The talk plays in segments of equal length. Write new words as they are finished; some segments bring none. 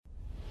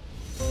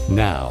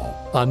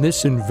Now, on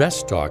this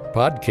Invest Talk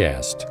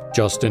podcast,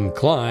 Justin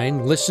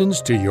Klein listens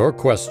to your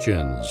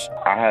questions.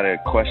 I had a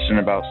question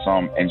about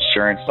some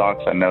insurance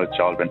stocks. I know that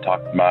y'all have been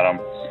talking about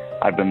them.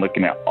 I've been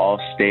looking at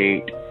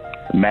Allstate,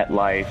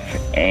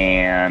 MetLife,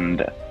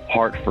 and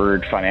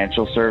Hartford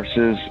Financial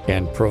Services.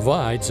 And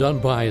provides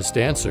unbiased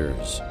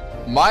answers.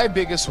 My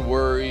biggest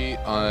worry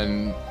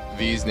on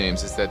these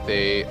names is that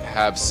they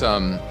have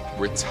some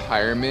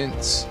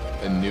retirement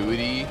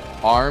annuity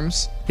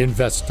arms.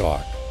 Invest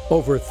Talk.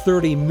 Over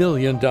 30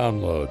 million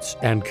downloads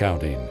and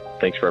counting.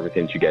 Thanks for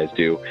everything that you guys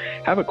do.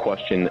 I have a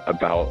question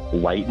about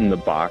Light in the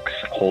Box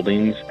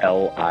Holdings,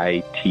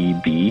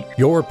 LITB.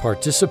 Your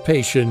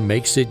participation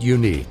makes it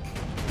unique.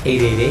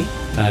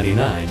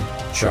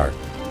 888-99-CHART.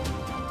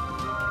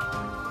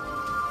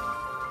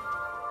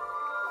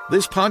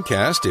 This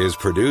podcast is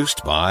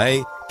produced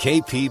by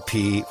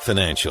KPP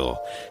Financial.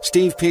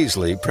 Steve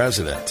Peasley,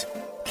 President.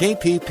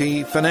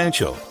 KPP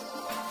Financial.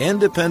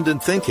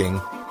 Independent thinking,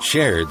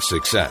 shared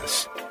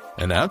success.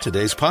 And now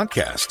today's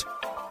podcast.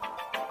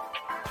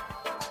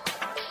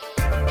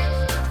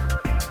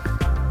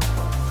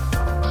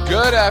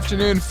 Good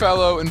afternoon,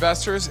 fellow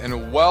investors,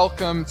 and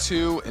welcome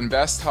to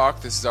Invest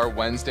Talk. This is our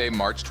Wednesday,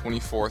 March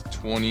 24th,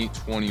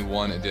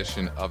 2021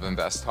 edition of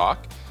Invest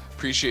Talk.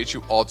 Appreciate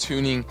you all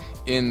tuning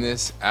in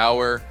this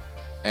hour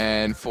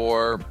and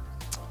for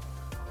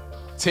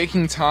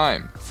taking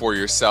time for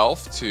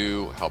yourself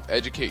to help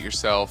educate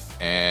yourself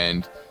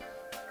and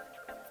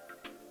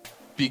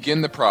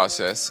begin the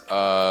process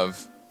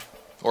of,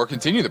 or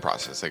continue the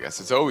process, I guess,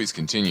 it's always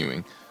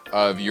continuing,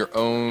 of your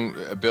own,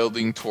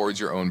 building towards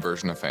your own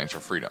version of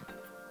financial freedom.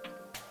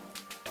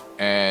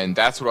 And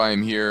that's what I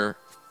am here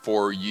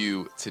for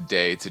you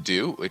today to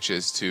do, which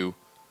is to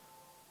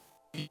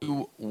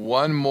do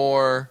one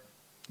more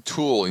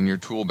tool in your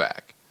tool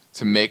bag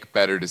to make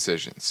better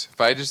decisions. If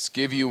I just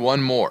give you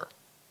one more,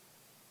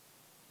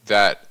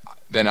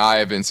 then I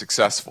have been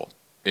successful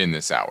in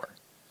this hour.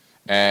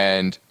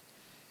 And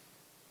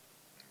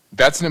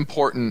that's an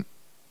important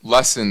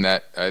lesson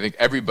that I think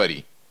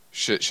everybody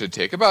should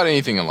take about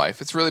anything in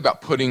life. It's really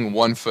about putting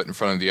one foot in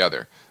front of the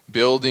other,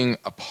 building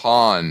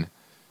upon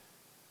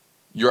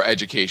your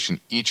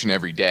education each and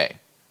every day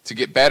to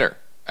get better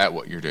at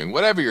what you're doing,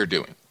 whatever you're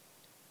doing.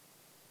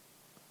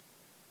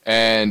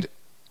 And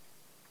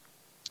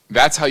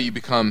that's how you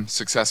become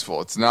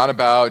successful. It's not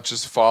about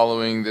just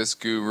following this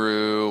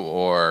guru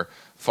or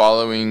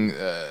following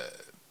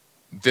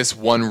this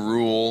one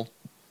rule.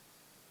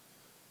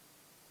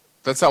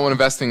 That's not what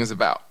investing is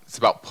about. It's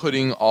about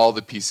putting all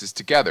the pieces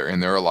together,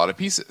 and there are a lot of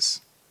pieces,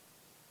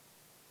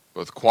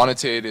 both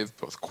quantitative,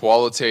 both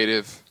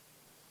qualitative.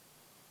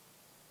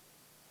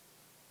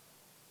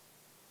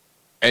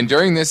 And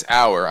during this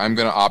hour, I'm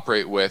going to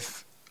operate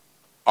with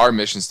our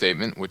mission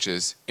statement, which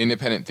is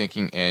independent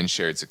thinking and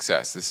shared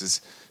success.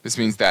 This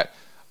means that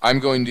I'm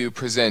going to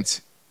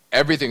present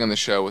everything on the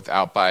show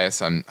without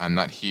bias. I'm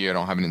not here. I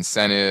don't have an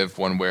incentive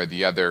one way or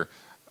the other.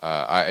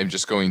 I'm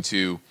just going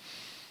to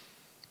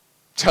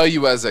tell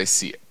you as I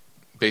see it,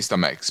 based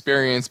on my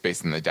experience,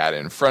 based on the data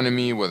in front of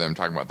me, whether I'm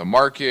talking about the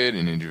market,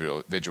 an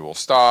individual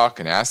stock,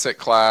 an asset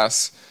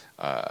class,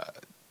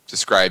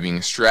 describing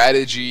a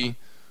strategy,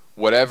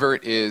 whatever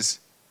it is,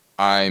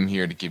 I'm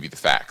here to give you the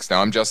facts.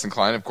 Now, I'm Justin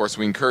Klein. Of course,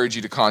 we encourage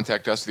you to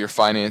contact us with your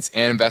finance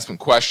and investment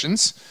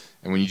questions.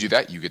 And when you do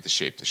that, you get to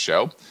shape the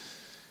show.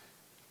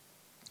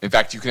 In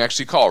fact, you can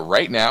actually call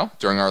right now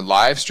during our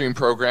live stream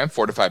program,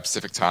 4 to 5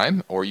 Pacific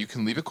time, or you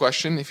can leave a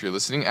question if you're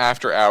listening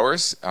after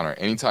hours on our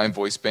Anytime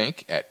Voice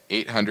Bank at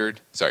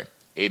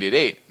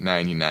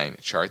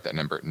 888-99-CHART. That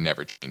number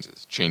never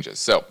changes.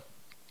 So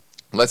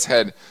let's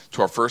head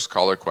to our first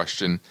caller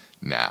question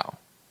now.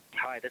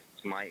 Hi, this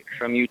is Mike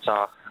from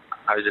Utah.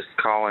 I was just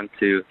calling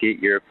to get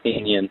your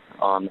opinion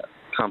on the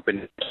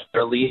company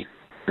Curaleaf.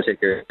 The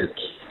ticker is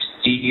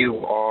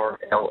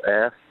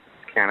CURLF,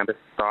 cannabis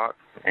stock.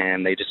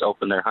 And they just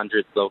opened their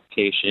 100th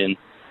location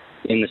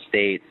in the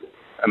States,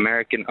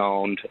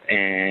 American-owned,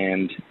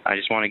 and I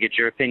just want to get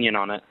your opinion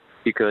on it,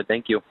 if you could.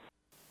 Thank you.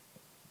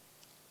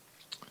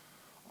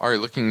 All right,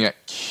 looking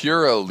at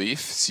Curaleaf,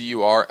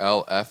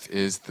 CURLF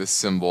is the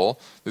symbol.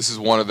 This is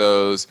one of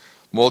those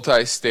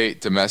multi-state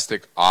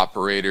domestic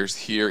operators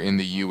here in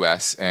the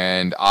U.S.,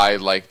 and I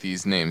like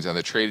these names. Now,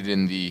 they're traded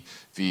in the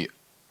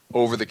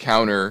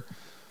over-the-counter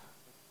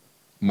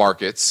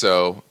markets,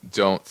 so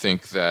don't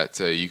think that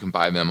you can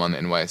buy them on the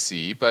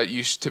NYSE, but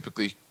you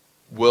typically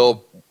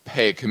will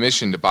pay a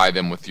commission to buy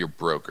them with your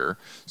broker,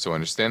 so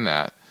understand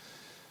that.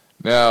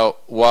 Now,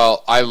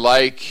 while I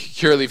like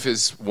Curaleaf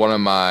is one of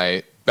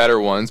my better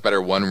one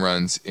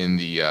runs in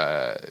the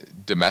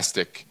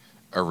domestic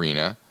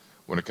arena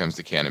when it comes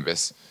to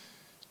cannabis,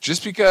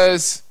 just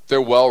because they're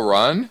well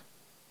run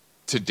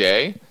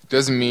today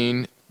doesn't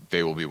mean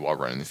they will be well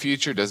run in the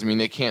future, doesn't mean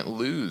they can't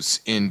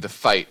lose in the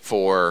fight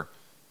for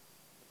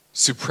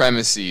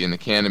supremacy in the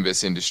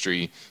cannabis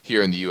industry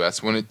here in the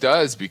U.S. when it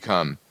does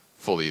become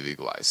fully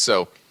legalized.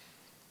 So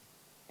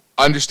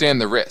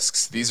understand the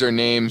risks. These are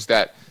names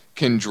that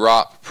can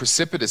drop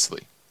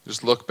precipitously.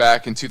 Just look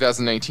back in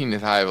 2019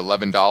 at a high of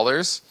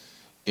 $11.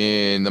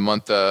 in the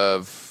month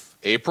of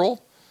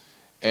April.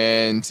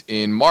 And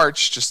in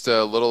March, just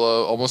a little,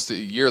 almost a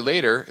year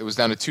later, it was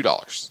down to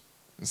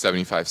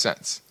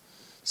 $2.75.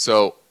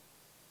 So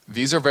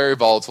these are very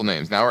volatile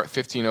names. Now we're at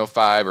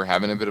 1505. We're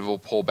having a bit of a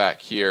pullback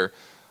here.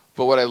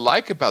 But what I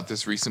like about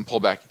this recent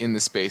pullback in the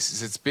space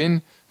is it's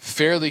been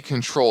fairly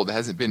controlled. It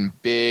hasn't been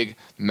big,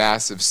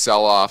 massive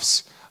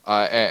sell-offs.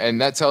 And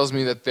that tells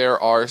me that there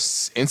are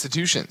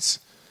institutions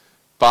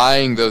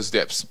buying those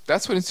dips.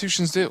 That's what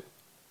institutions do,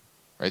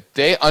 right?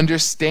 They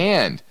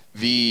understand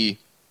the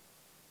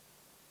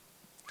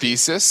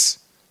thesis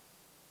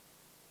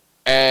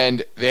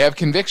and they have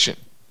conviction.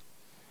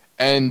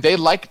 And they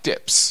like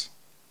dips.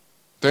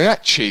 They're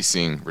not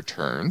chasing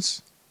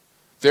returns.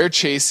 They're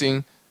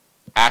chasing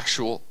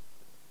actual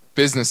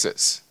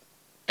businesses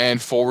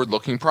and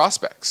forward-looking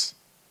prospects.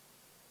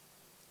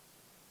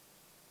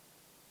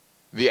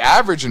 The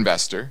average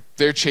investor,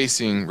 they're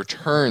chasing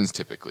returns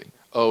typically.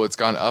 Oh, it's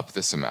gone up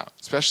this amount,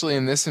 especially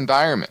in this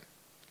environment.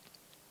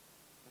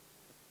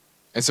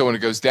 And so when it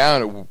goes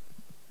down, it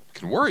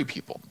can worry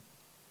people.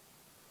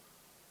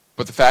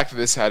 But the fact that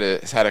this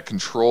has had a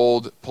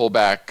controlled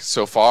pullback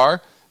so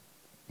far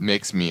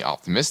makes me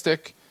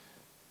optimistic.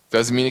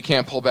 Doesn't mean it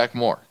can't pull back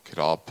more. Could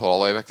all pull all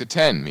the way back to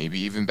 10, maybe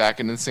even back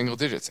into the single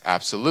digits.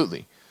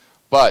 Absolutely.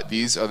 But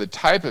these are the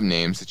type of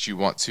names that you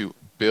want to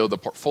build a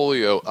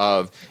portfolio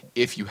of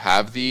if you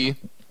have the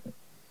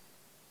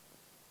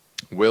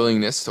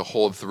willingness to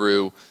hold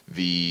through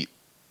the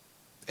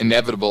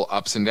inevitable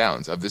ups and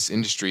downs of this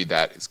industry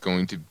that is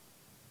going to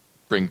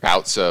bring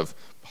bouts of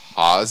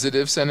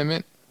positive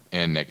sentiment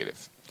and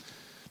negative.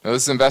 Now,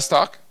 this is Invest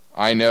Talk.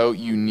 I know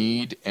you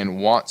need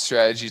and want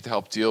strategies to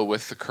help deal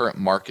with the current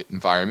market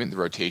environment, the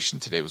rotation.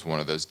 Today was one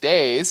of those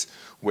days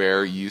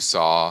where you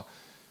saw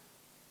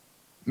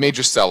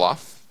major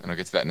sell-off, and I'll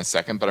get to that in a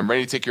second, but I'm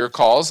ready to take your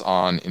calls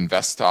on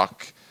Invest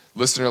Talk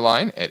listener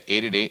line at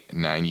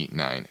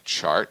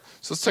 888-99-CHART.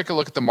 So let's take a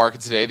look at the market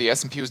today. The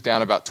S&P was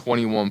down about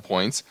 21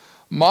 points.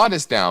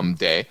 Modest down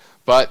day,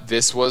 but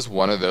this was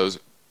one of those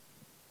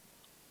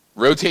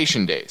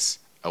rotation days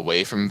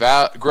away from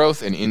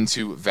growth and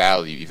into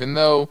value, even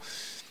though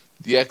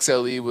the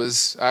XLE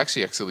was up, up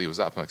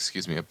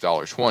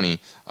 $1.20.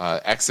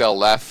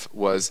 XLF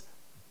was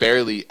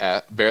barely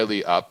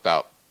up,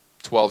 about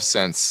 12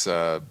 cents,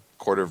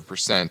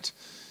 0.25%.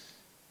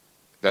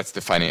 That's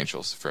the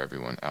financials for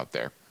everyone out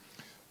there.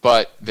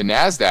 But the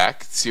NASDAQ,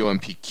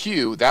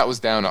 COMPQ, that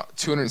was down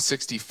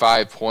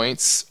 265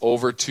 points,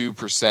 over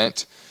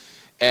 2%.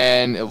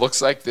 And it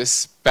looks like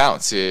this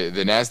bounce. The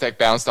NASDAQ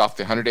bounced off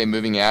the 100-day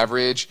moving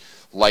average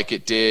like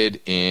it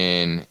did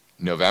in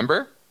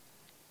November.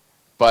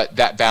 But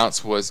that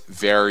bounce was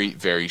very,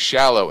 very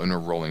shallow, and we're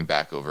rolling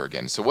back over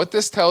again. So what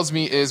this tells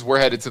me is we're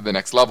headed to the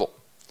next level.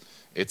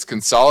 It's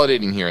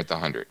consolidating here at the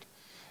 100.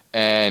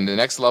 And the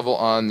next level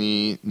on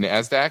the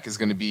NASDAQ is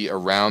going to be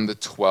around the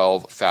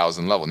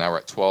 12,000 level. Now we're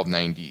at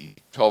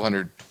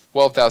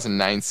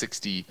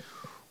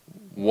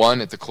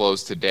 12,961 at the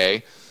close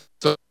today.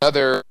 So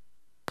another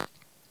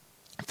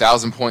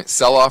 1,000-point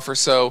sell-off or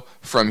so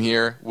from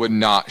here would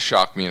not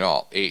shock me at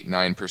all,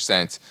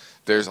 8-9%.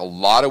 There's a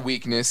lot of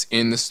weakness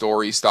in the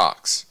story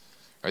stocks,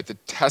 right? The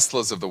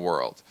Teslas of the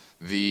world,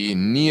 the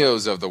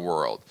NIOs of the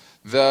world,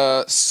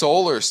 the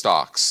solar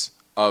stocks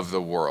of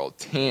the world.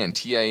 TAN,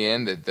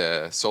 T-A-N,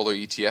 the solar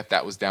ETF,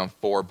 that was down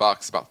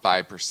 $4, about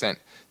 5%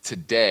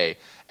 today.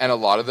 And a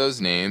lot of those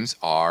names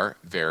are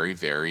very,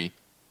 very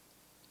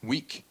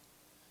weak.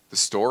 The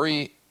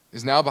story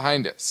is now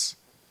behind us.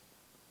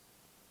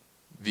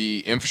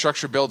 The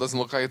infrastructure bill doesn't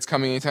look like it's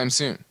coming anytime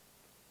soon.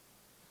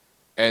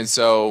 And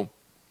so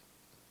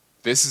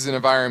this is an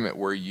environment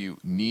where you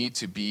need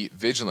to be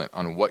vigilant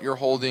on what you're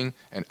holding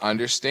and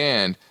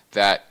understand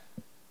that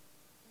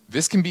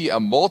this can be a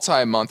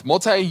multi-month,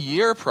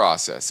 multi-year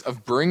process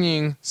of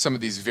bringing some of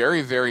these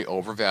very, very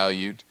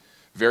overvalued,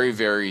 very,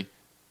 very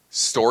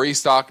story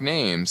stock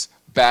names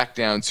back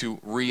down to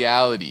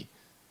reality.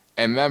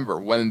 And remember,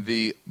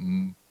 when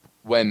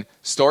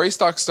story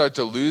stocks start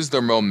to lose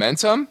their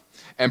momentum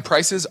and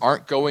prices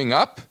aren't going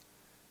up,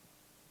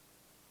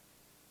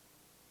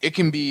 it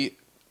can be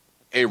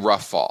a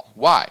rough fall.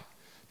 Why?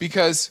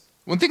 Because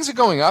when things are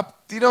going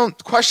up, you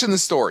don't question the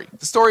story.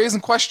 The story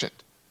isn't questioned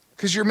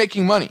because you're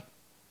making money.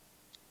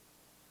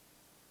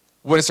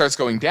 When it starts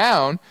going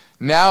down,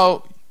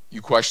 now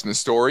you question the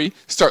story,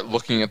 start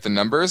looking at the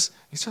numbers.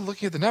 You start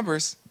looking at the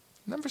numbers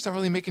don't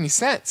really make any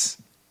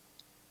sense.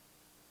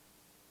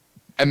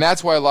 And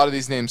that's why a lot of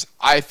these names,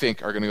 I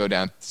think, are going to go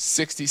down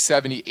 60,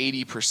 70,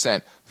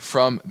 80%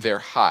 from their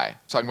high. I'm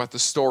talking about the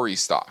story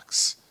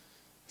stocks.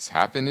 This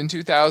happened in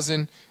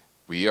 2000.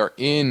 We are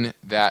in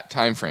that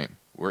time frame.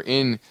 We're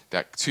in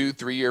that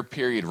 2-3 year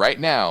period right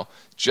now,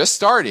 just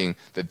starting,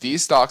 that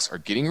these stocks are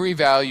getting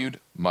revalued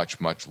much,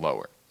 much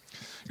lower.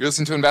 You're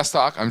listening to Invest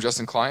Talk. I'm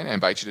Justin Klein. I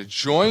invite you to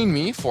join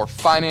me for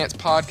Finance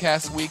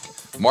Podcast Week,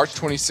 March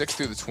 26th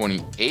through the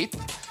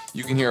 28th.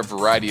 You can hear a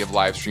variety of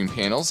live stream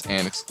panels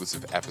and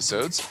exclusive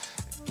episodes.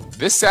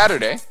 This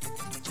Saturday,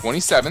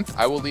 27th,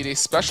 I will lead a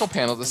special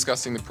panel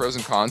discussing the pros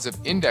and cons of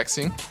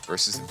indexing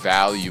versus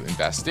value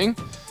investing.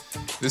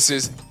 That's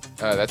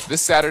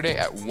this Saturday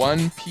at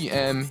 1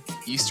 p.m.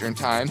 Eastern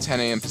Time,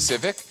 10 a.m.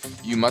 Pacific.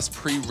 You must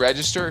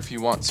pre-register if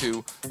you want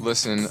to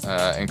listen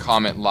and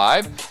comment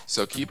live.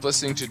 So keep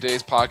listening to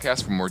today's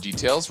podcast for more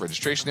details,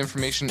 registration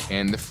information,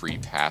 and the free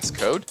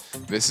passcode.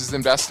 This is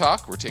Invest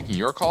Talk. We're taking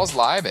your calls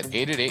live at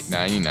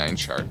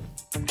 888-99-CHART.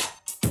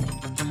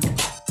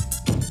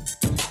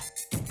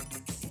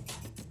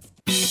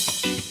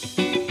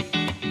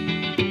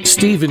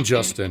 Steve and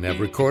Justin have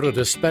recorded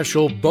a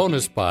special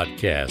bonus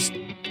podcast.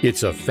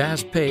 It's a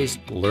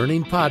fast-paced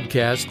learning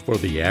podcast for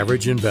the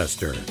average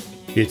investor.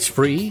 It's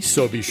free,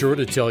 so be sure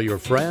to tell your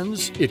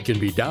friends. It can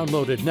be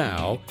downloaded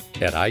now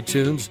at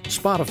iTunes,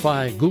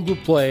 Spotify, Google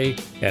Play,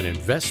 and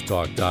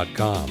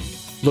investtalk.com.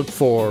 Look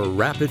for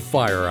Rapid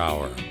Fire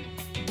Hour.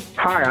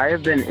 Hi, I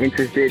have been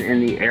interested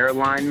in the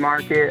airline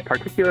market,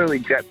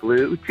 particularly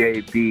JetBlue,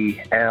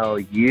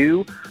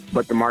 JBLU,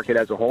 but the market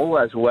as a whole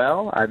as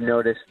well. I've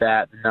noticed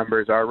that the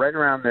numbers are right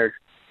around their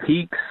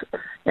peaks,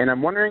 and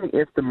I'm wondering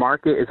if the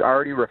market is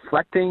already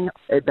reflecting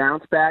a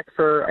bounce back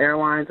for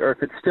airlines or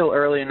if it's still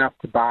early enough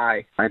to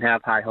buy and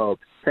have high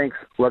hopes. Thanks.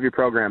 Love your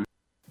program.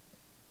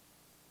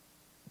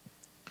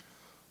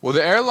 Well,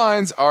 the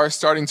airlines are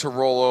starting to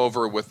roll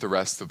over with the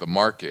rest of the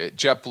market.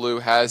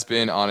 JetBlue has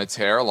been on a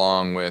tear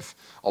along with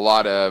a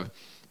lot of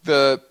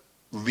the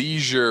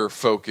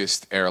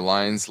leisure-focused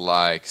airlines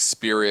like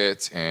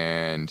Spirit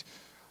and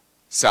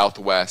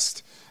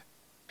Southwest,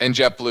 and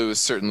JetBlue is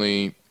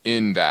certainly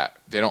in that.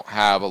 They don't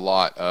have a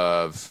lot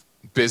of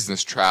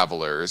business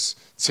travelers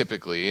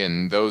typically,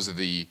 and those are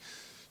the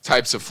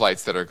types of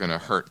flights that are going to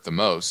hurt the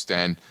most.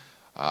 And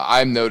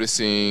I'm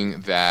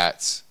noticing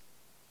that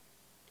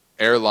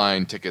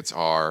airline tickets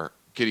are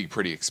getting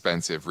pretty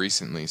expensive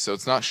recently, so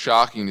it's not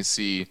shocking to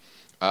see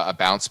a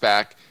bounce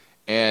back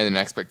and an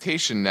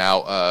expectation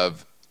now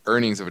of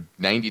earnings of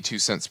 92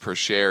 cents per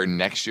share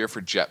next year for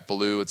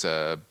JetBlue. It's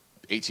a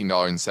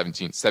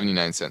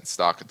 $18.79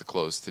 stock at the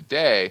close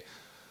today.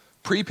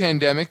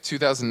 Pre-pandemic,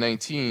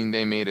 2019,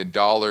 they made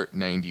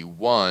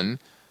 $1.91,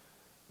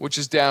 which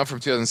is down from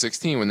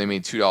 2016 when they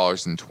made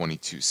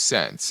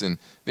 $2.22. And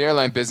the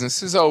airline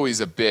business is always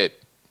a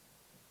bit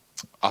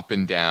up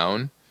and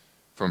down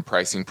from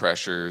pricing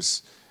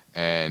pressures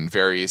and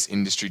various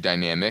industry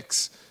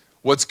dynamics.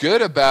 What's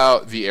good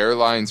about the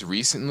airlines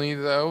recently,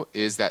 though,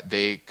 is that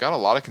they got a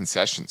lot of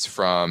concessions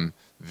from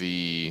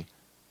the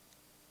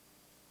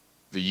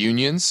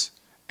unions,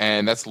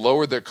 and that's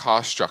lowered their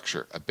cost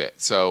structure a bit.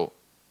 So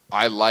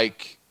I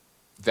like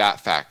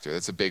that factor.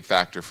 That's a big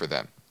factor for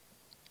them.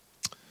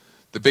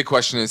 The big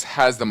question is,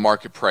 has the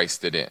market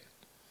priced it in,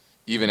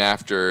 even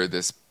after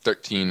this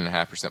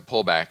 13.5%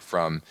 pullback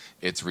from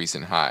its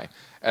recent high?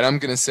 And I'm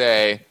going to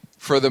say,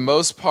 for the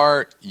most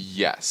part,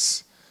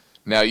 yes.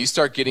 Now, you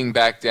start getting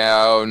back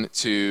down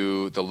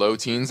to the low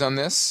teens on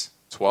this,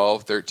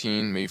 $12,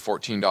 $13, maybe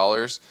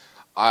 $14,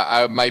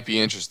 I might be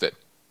interested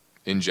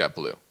in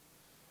JetBlue.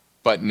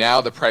 But now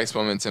the price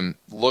momentum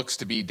looks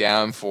to be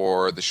down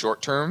for the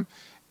short term,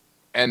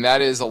 and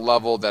that is a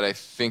level that I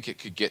think it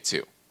could get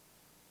to.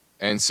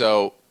 And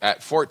so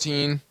at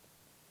 14,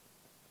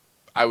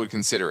 I would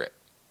consider it.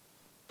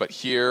 But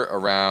here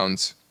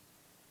around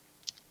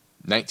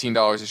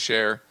 $19 a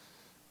share,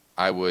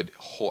 I would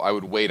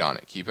wait on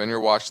it. Keep it on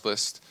your watch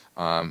list.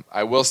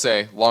 I will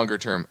say, longer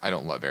term, I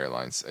don't love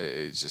airlines.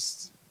 It's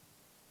just,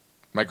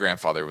 my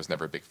grandfather was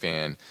never a big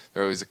fan.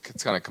 They're always a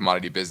kind of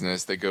commodity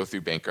business. They go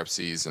through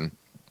bankruptcies, and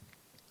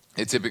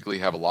they typically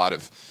have a lot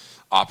of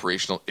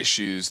operational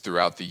issues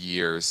throughout the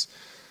years.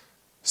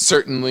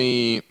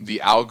 Certainly,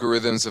 the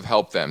algorithms have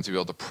helped them to be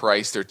able to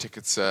price their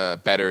tickets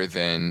better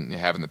than they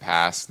have in the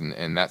past,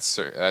 and that's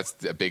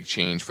a big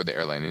change for the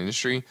airline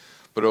industry.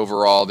 But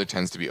overall, there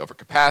tends to be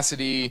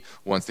overcapacity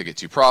once they get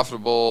too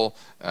profitable,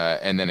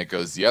 and then it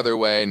goes the other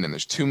way, and then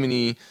there's too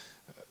many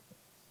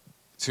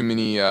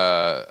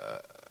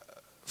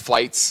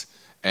flights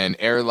and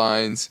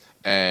airlines,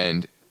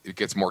 and it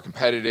gets more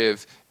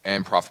competitive,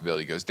 and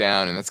profitability goes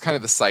down, and that's kind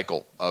of the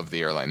cycle of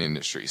the airline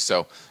industry.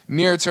 So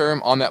near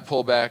term, on that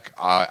pullback,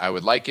 I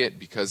would like it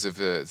because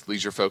of it's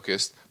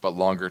leisure-focused, but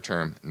longer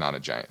term, not a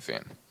giant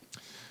fan.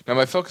 Now,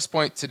 my focus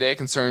point today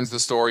concerns the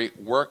story,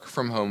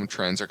 work-from-home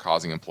trends are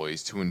causing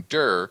employees to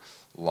endure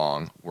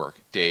long work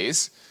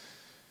days.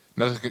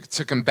 Now,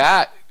 to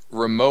combat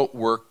remote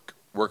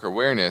worker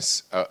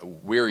weariness,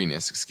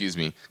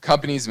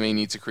 companies may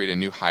need to create a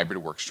new hybrid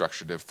work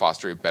structure to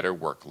foster a better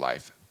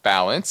work-life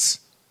balance.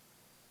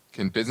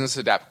 Can business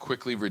adapt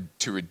quickly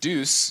to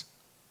reduce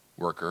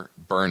worker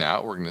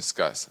burnout? We're going to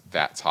discuss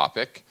that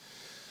topic.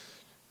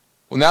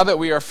 Well, now that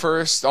we are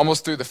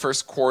almost through the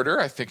first quarter,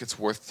 I think it's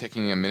worth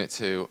taking a minute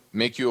to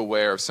make you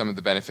aware of some of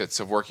the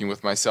benefits of working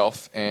with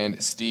myself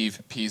and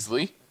Steve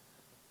Peasley.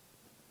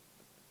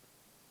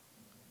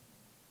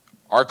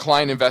 Our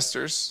client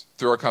investors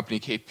through our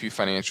company, KPP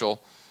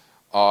Financial,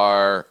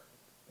 are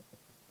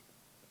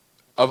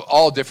of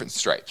all different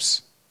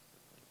stripes.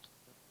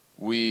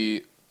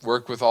 We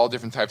work with all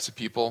different types of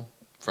people,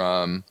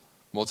 from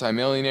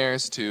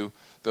multimillionaires to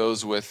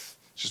those with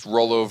just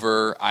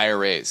rollover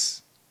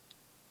IRAs.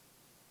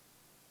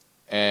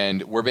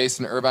 And we're based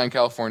in Irvine,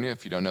 California.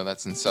 If you don't know,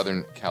 that's in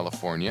Southern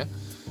California.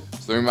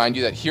 So let me remind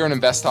you that here on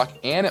Invest Talk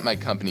and at my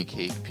company,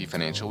 KPP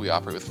Financial, we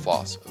operate with the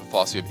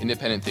philosophy of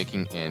independent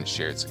thinking and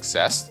shared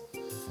success.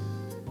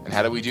 And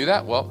how do we do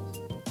that? Well,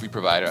 we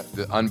provide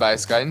the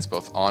unbiased guidance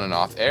both on and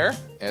off air,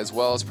 as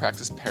well as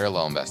practice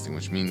parallel investing,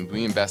 which means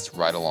we invest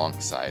right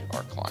alongside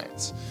our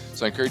clients.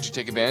 So I encourage you to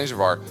take advantage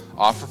of our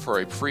offer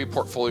for a free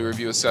portfolio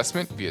review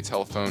assessment via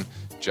telephone,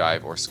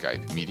 Jive, or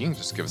Skype meeting.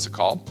 Just give us a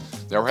call.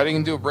 Now we're heading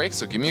into a break,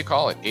 so give me a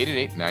call at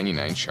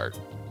 888-99-CHART.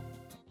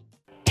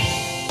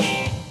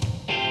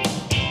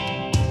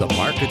 The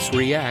markets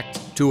react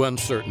to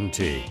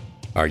uncertainty.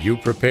 Are you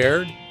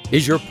prepared?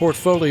 Is your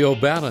portfolio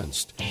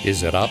balanced?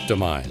 Is it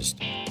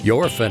optimized?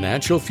 Your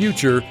financial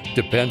future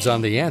depends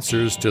on the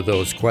answers to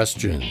those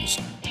questions.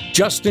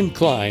 Justin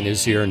Klein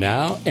is here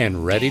now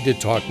and ready to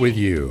talk with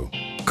you.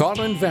 Call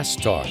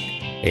Invest Talk,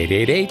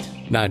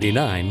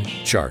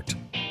 888-99-CHART.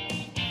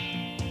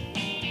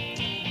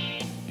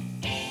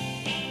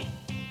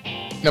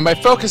 Now, my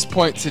focus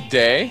point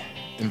today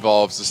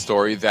involves the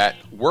story that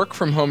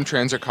work-from-home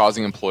trends are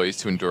causing employees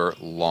to endure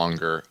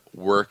longer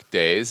work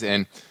days.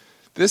 And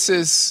this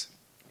is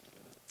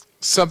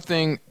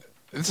a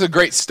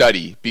great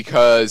study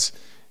because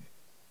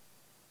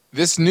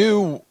this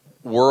new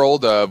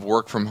world of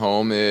work from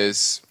home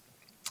is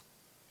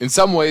in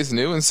some ways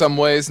new, in some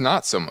ways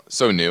not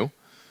so new,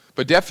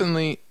 but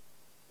definitely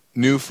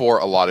new for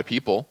a lot of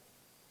people.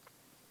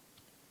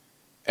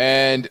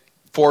 And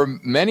for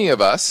many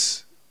of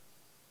us,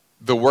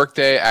 the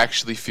workday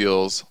actually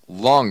feels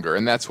longer,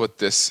 and that's what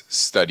this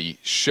study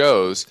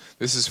shows.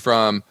 This is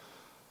from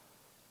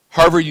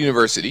Harvard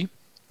University,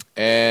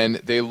 and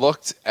they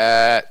looked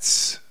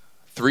at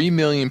 3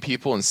 million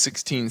people in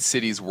 16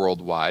 cities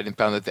worldwide and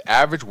found that the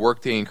average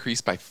workday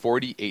increased by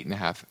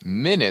 48.5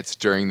 minutes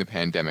during the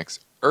pandemic's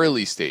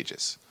early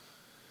stages.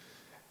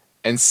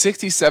 And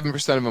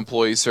 67% of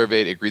employees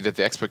surveyed agreed that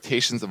the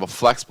expectations of a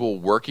flexible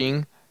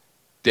working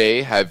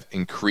day have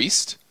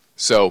increased.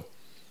 So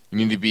you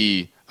need to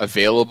be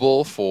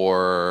available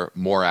for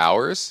more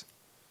hours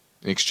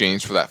in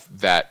exchange for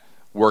that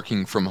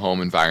working from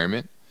home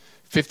environment.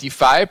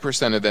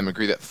 55% of them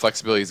agree that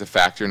flexibility is a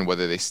factor in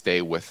whether they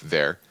stay with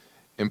their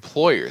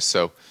employers.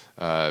 So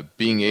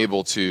being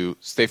able to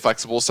stay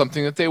flexible is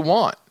something that they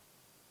want.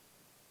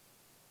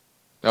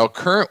 Now,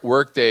 current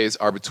work days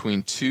are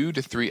between 2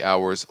 to 3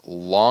 hours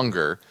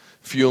longer,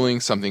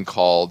 fueling something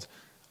called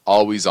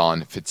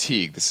always-on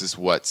fatigue. This is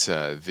what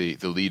the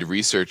lead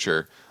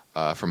researcher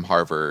from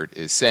Harvard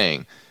is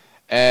saying.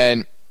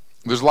 And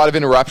there's a lot of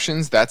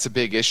interruptions. That's a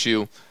big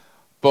issue.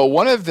 But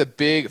one of the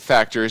big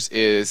factors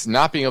is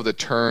not being able to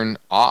turn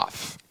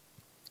off.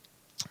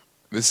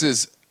 This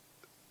is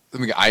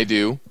something I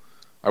do.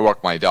 I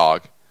walk my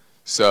dog,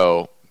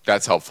 so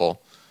that's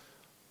helpful.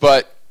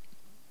 But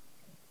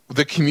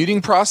the commuting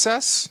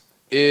process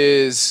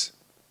is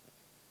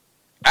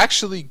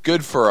actually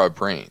good for our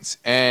brains,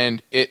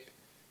 and it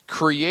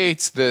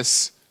creates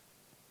this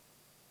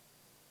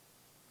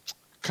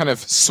kind of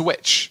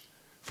switch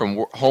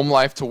from home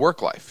life to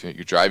work life.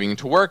 You're driving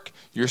into work,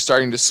 you're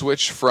starting to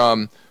switch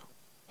from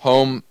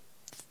home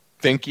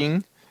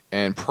thinking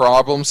and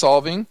problem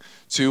solving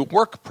to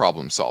work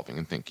problem solving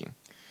and thinking.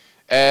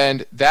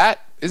 And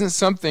that isn't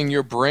something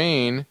your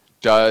brain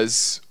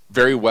does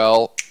very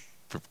well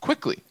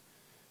quickly.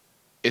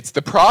 It's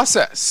the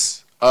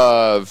process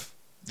of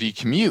the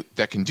commute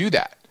that can do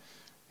that.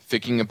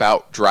 Thinking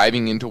about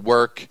driving into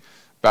work,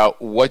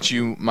 about what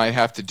you might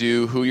have to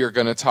do, who you're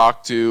going to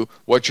talk to,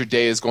 what your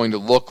day is going to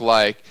look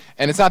like.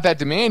 And it's not that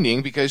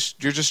demanding because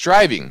you're just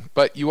driving,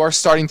 but you are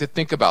starting to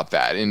think about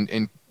that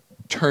and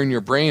turn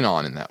your brain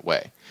on in that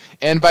way.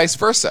 And vice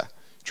versa.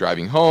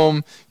 Driving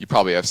home, you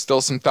probably have still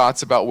some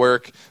thoughts about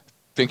work,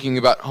 thinking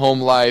about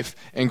home life,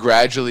 and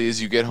gradually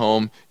as you get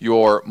home,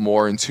 you're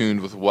more in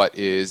tune with what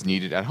is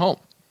needed at home.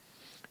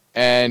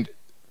 And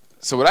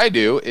so what I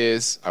do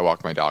is I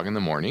walk my dog in the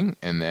morning,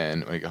 and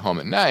then when I get home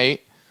at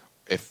night,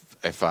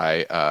 if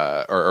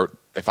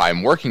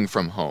I'm working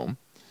from home,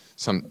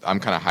 I'm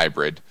kind of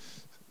hybrid,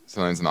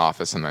 sometimes in the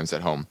office, sometimes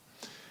at home.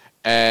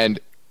 And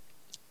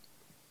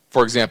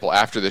for example,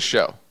 after this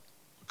show,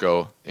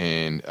 go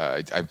and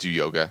I do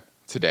yoga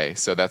today.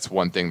 So that's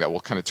one thing that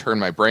will kind of turn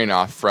my brain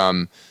off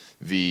from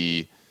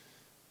the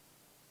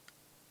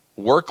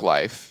work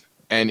life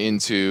and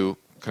into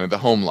kind of the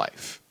home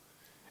life.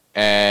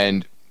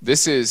 And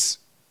this is,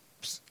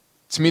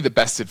 to me, the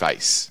best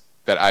advice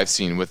that I've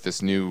seen with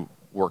this new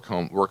work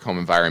home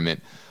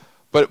environment.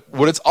 But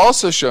what it's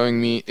also showing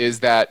me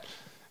is that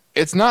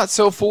it's not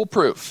so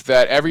foolproof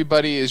that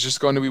everybody is just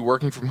going to be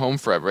working from home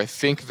forever. I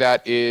think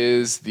that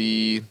is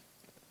the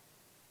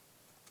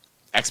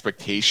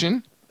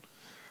expectation.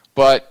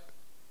 But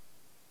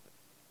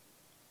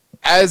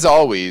as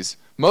always,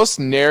 most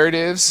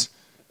narratives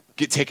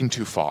get taken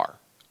too far.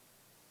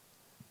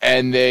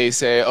 And they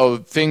say, oh,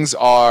 things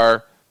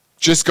are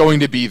just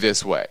going to be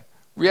this way.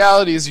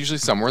 Reality is usually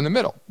somewhere in the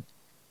middle.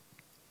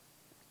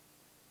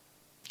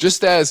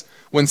 Just as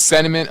when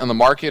sentiment on the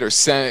market or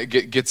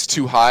gets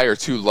too high or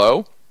too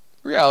low,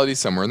 reality is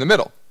somewhere in the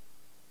middle.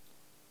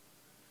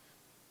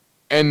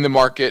 And the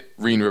market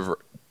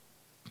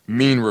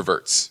mean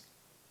reverts.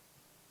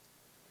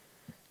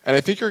 And I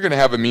think you're going to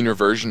have a mean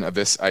reversion of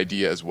this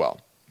idea as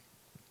well.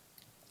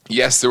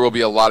 Yes, there will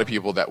be a lot of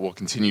people that will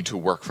continue to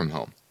work from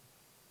home.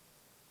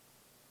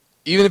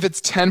 Even if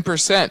it's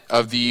 10%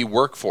 of the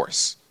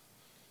workforce.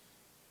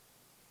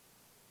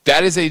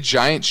 That is a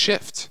giant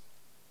shift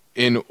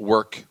in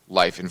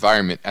work-life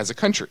environment as a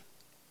country.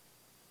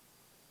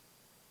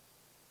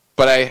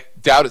 But I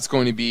doubt it's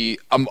going to be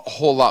a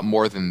whole lot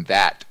more than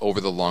that over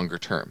the longer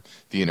term.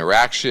 The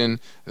interaction,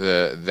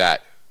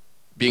 that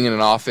being in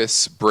an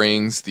office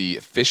brings, the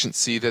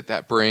efficiency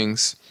that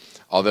brings.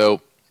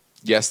 Although,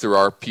 yes, there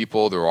are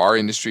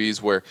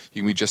industries where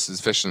you can be just as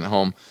efficient at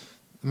home.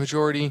 The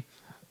majority,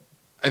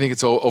 I think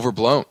it's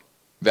overblown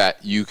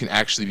that you can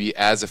actually be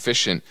as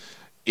efficient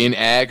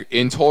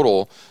in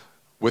total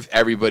with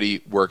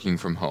everybody working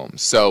from home.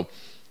 So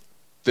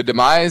the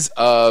demise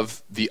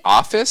of the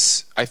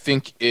office, I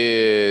think,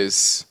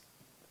 is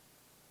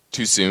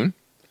too soon.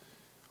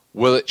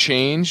 Will it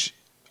change?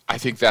 I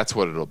think that's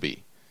what it'll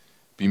be.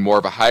 Be more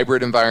of a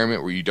hybrid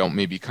environment where you don't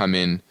maybe come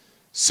in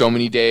so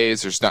many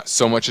days. There's not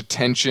so much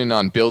attention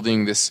on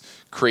building this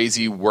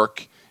crazy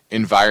work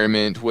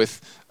environment with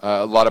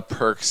a lot of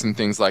perks and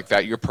things like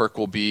that. Your perk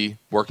will be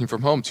working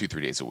from home 2-3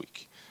 days a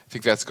week. I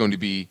think that's going to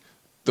be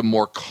the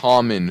more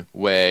common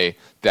way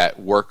that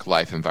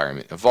work-life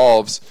environment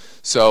evolves.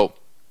 So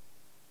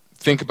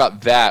think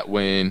about that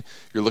when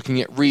you're looking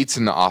at REITs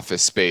in the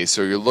office space,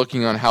 or you're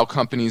looking on how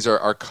companies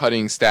are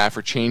cutting staff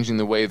or changing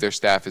the way their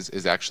staff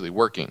is actually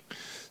working.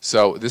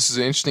 So this is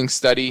an interesting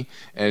study,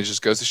 and it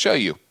just goes to show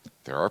you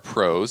there are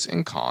pros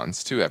and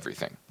cons to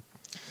everything.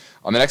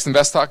 On the next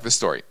Invest Talk, this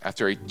story.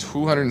 After a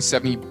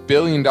 $270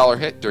 billion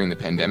hit during the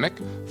pandemic,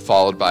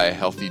 followed by a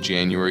healthy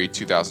January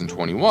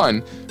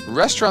 2021,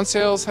 restaurant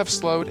sales have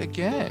slowed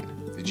again.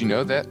 Did you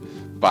know that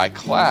by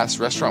class,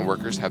 restaurant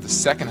workers have the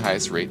second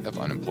highest rate of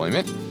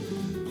unemployment?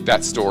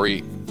 That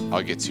story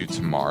I'll get to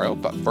tomorrow,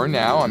 but for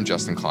now, I'm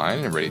Justin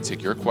Klein and ready to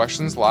take your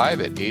questions live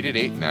at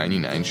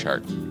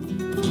 888-99-CHART.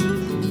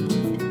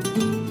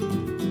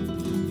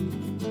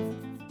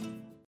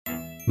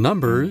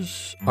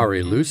 Numbers are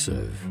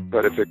elusive.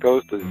 But if it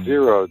goes to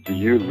zero, do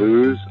you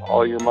lose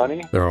all your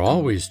money? They're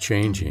always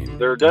changing.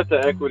 Their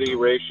debt-to-equity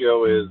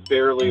ratio is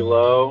fairly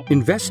low.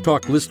 Invest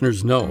Talk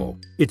listeners know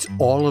it's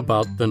all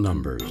about the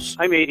numbers.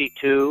 I'm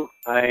 82.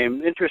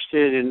 I'm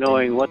interested in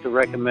knowing what the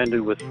recommended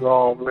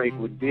withdrawal rate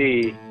would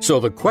be. So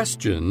the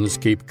questions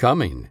keep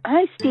coming.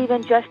 Hi, Steve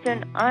and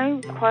Justin.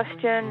 I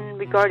question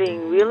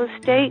regarding real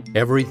estate.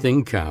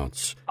 Everything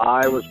counts.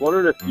 I was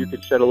wondering if you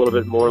could shed a little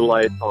bit more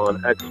light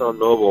on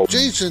ExxonMobil.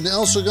 Jason,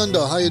 El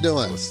Segundo, how you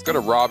doing? Let's go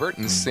to Robert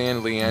in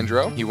San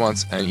Leandro. He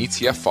wants an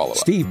ETF follow-up.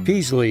 Steve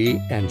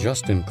Peasley and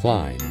Justin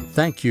Klein,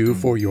 thank you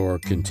for your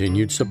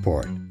continued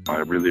support. I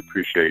really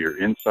appreciate your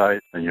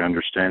insight and your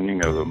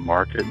understanding of the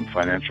market and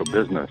financial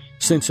business.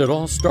 Since it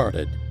all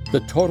started,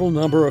 the total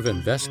number of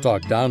Invest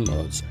Talk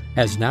downloads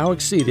has now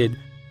exceeded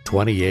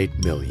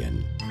 28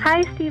 million.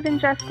 Hi, Steve and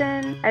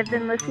Justin. I've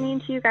been listening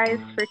to you guys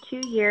for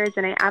 2 years,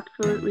 and I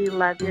absolutely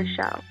love your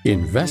show.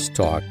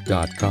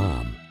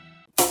 InvestTalk.com.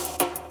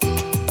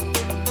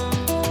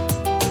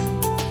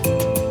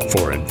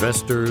 For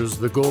investors,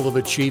 the goal of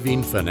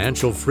achieving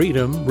financial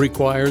freedom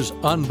requires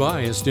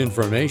unbiased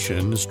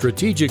information,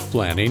 strategic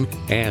planning,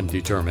 and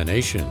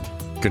determination.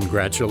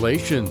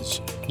 Congratulations!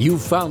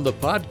 You've found the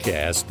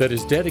podcast that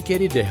is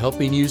dedicated to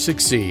helping you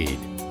succeed.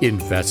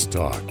 Invest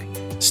Talk.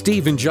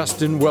 Steve and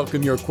Justin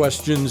welcome your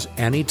questions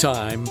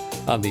anytime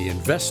on the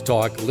Invest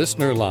Talk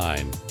listener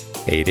line.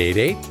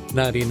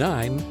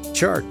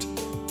 888-99-CHART.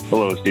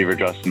 Hello, Steve or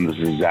Justin. This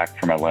is Zach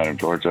from Atlanta,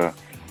 Georgia.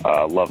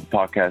 Love the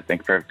podcast.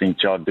 Thanks for everything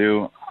y'all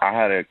do. I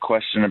had a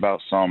question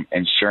about some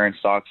insurance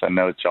stocks. I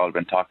know that y'all have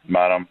been talking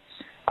about them.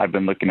 I've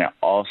been looking at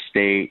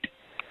Allstate,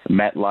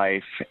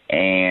 MetLife,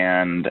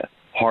 and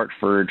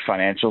Hartford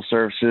Financial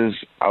Services.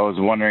 I was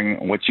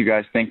wondering what you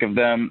guys think of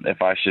them,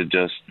 if I should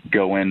just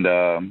go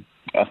into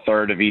a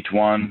third of each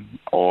one,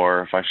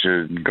 or if I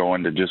should go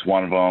into just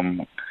one of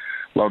them.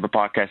 Love the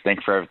podcast.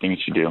 Thanks for everything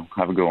that you do.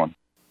 Have a good one.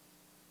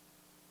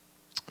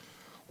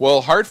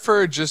 Well,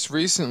 Hartford just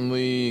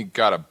recently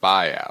got a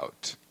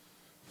buyout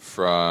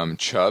from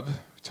Chubb.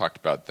 We talked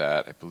about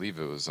that. I believe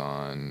it was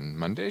on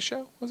Monday's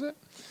show, was it?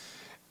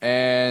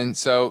 And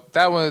so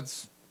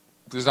there's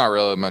not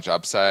really much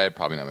upside,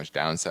 probably not much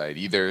downside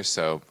either.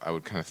 So I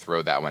would kind of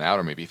throw that one out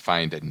or maybe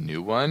find a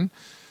new one.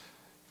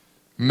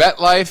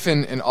 MetLife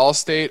and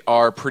Allstate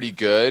are pretty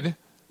good.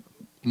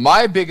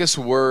 My biggest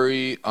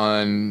worry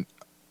on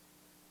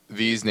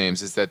these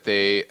names is that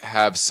they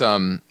have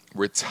some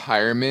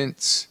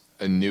retirement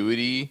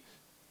annuity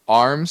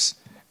arms,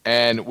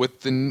 and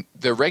with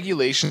the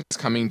regulations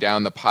coming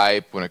down the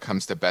pipe when it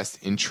comes to best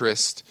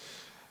interest,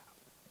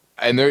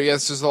 and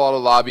there's a lot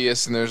of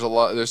lobbyists and there's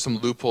some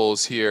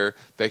loopholes here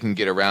that can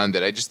get around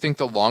it. I just think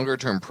the longer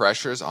term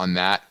pressures on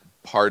that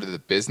part of the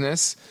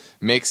business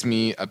makes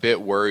me a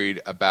bit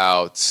worried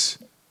about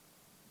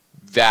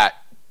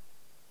that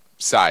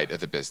side of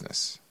the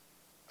business.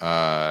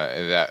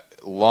 That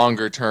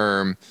longer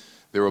term,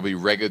 there will be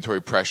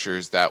regulatory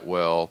pressures that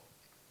will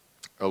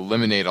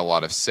eliminate a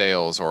lot of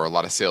sales or a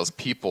lot of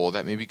salespeople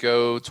that maybe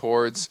go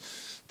towards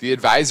the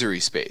advisory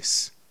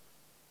space,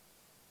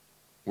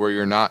 where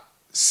you're not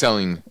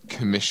selling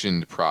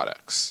commissioned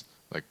products.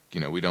 Like,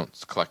 we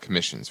don't collect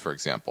commissions, for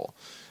example.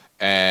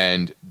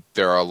 And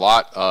there are a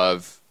lot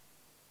of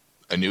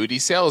annuity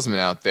salesmen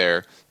out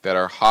there that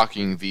are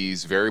hawking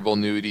these variable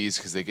annuities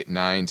because they get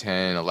 9,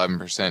 10,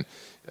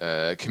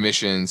 11%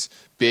 commissions.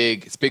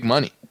 It's big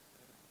money.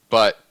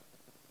 But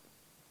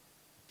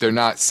they're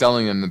not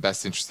selling them in the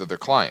best interest of their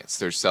clients.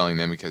 They're selling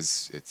them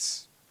because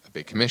it's a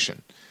big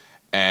commission.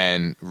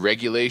 And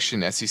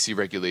regulation, SEC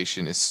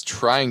regulation, is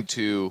trying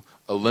to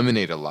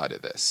eliminate a lot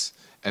of this.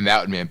 And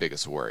that would be my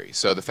biggest worry.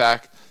 So the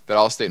fact that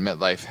Allstate and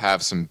MetLife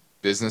have some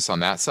business on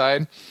that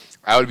side,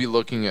 I would be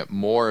looking at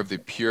more of the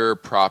pure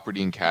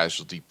property and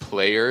casualty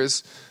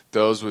players.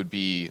 Those would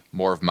be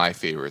more of my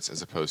favorites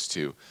as opposed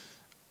to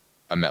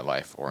a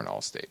MetLife or an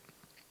Allstate.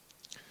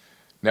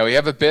 Now, we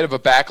have a bit of a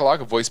backlog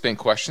of voice bank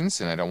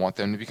questions, and I don't want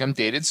them to become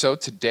dated, so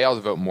today I'll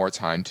devote more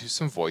time to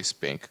some voice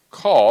bank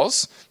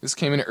calls. This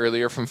came in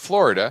earlier from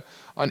Florida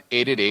on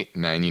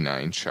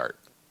 888-99-CHART.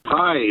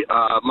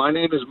 Hi, my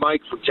name is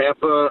Mike from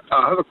Tampa.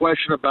 I have a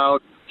question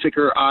about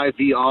ticker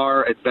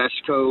IVR at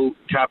Vesco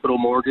Capital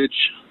Mortgage.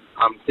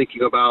 I'm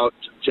thinking about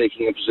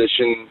taking a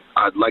position.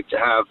 I'd like to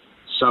have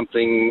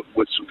something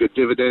with some good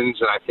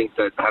dividends, and I think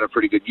that had a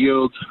pretty good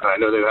yield. I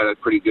know they've had a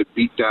pretty good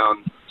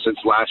beatdown since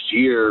last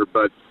year,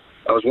 but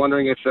I was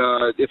wondering if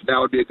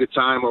now would be a good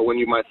time, or when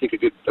you might think a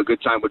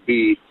good time would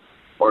be,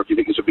 or if you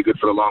think this would be good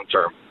for the long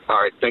term. All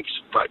right, thanks.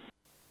 Bye.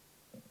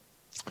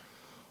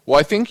 Well,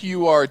 I think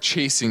you are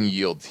chasing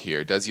yield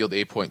here. It does yield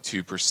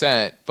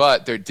 8.2%,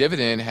 but their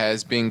dividend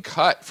has been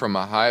cut from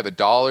a high of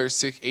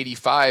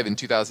 $1.85 in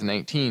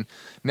 2019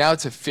 now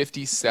to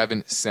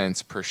 57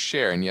 cents per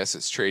share. And yes,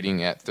 it's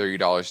trading at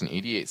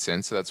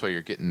 $30.88, so that's why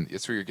you're getting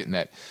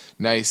that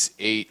nice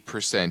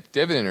 8%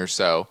 dividend or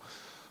so.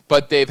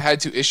 But they've had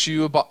to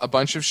issue a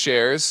bunch of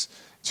shares.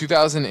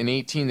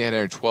 2018, they had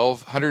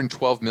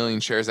 112 million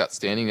shares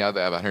outstanding. Now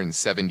they have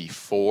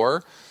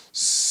 174.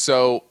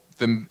 So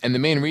the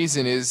main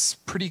reason is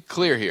pretty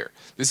clear here.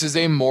 This is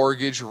a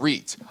mortgage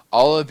REIT.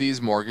 All of these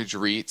mortgage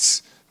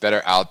REITs that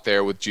are out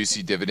there with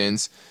juicy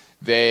dividends,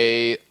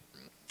 they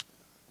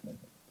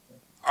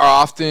are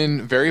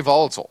often very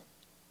volatile,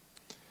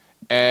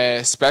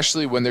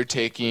 especially when they're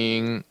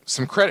taking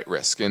some credit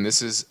risk. And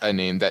this is a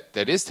name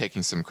that is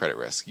taking some credit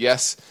risk.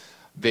 Yes,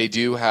 they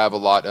do have a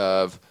lot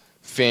of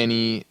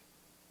Fannie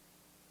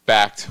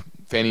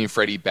and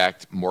Freddie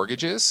backed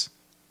mortgages,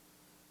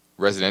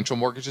 residential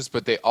mortgages,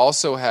 but they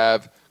also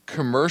have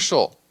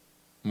commercial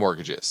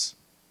mortgages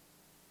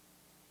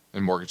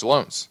and mortgage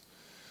loans.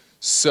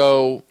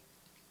 So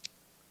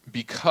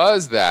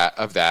because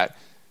of that,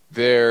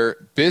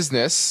 their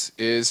business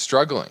is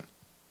struggling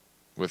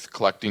with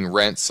collecting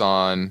rents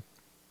on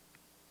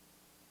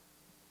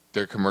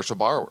their commercial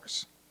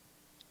borrowers.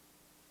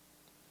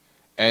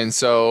 And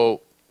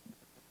so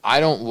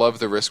I don't love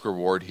the risk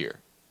reward here.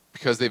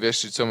 Because they've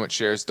issued so much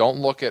shares, don't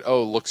look at,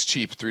 looks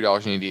cheap,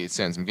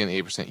 $3.88. I'm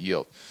getting 8%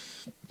 yield.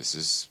 This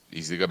is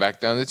easy to go back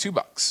down to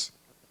 $2.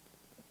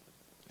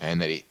 And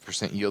that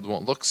 8% yield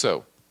won't look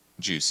so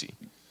juicy.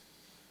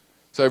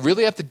 So I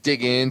really have to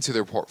dig into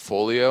their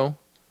portfolio,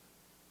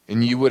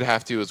 and you would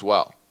have to as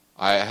well.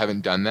 I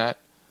haven't done that,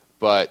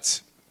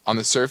 but on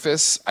the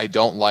surface, I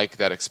don't like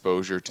that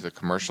exposure to the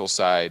commercial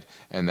side,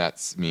 and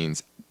that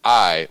means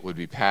I would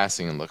be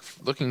passing and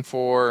looking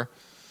for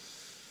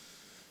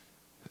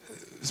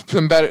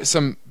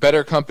some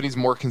better companies,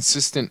 more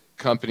consistent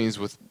companies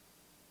with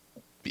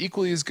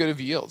equally as good of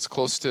yields,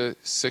 close to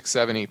 6,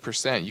 7,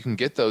 8%. You can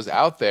get those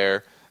out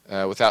there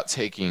without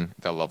taking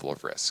that level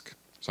of risk.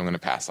 So I'm going to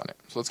pass on it.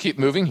 So let's keep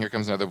moving. Here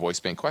comes another voice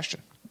bank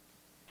question.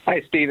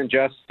 Hi, Steve and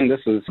Justin.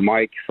 This is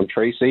Mike from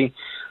Tracy.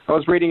 I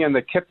was reading in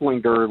the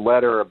Kiplinger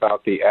letter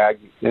about the ag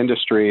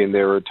industry, and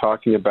they were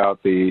talking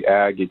about the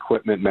ag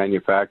equipment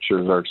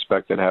manufacturers are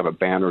expected to have a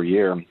banner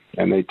year,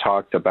 and they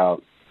talked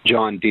about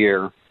John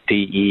Deere,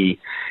 DE,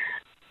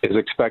 is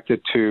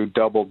expected to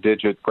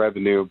double-digit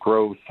revenue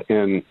growth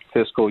in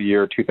fiscal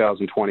year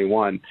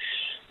 2021.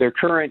 Their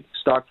current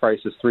stock price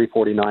is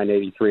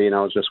 $349.83, and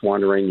I was just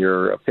wondering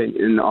your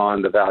opinion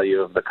on the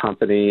value of the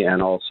company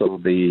and also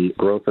the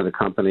growth of the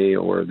company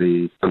or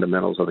the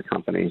fundamentals of the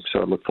company.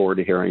 So I look forward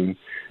to hearing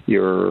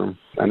your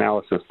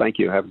analysis. Thank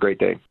you. Have a great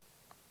day.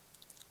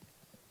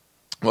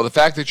 Well, the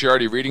fact that you're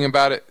already reading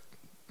about it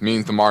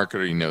means the market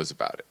already knows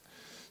about it.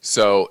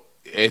 So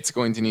it's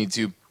going to need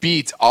to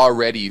beat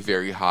already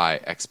very high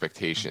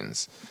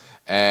expectations.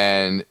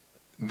 And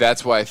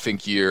that's why I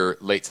think you're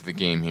late to the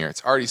game here.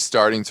 It's already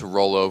starting to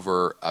roll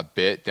over a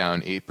bit,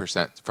 down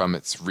 8% from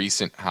its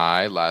recent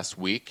high last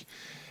week.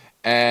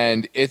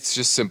 And it's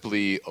just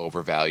simply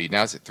overvalued.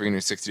 Now it's at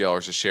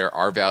 $360 a share.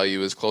 Our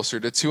value is closer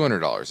to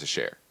 $200 a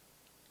share.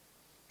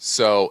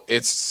 So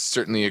it's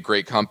certainly a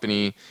great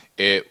company.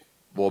 It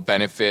will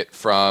benefit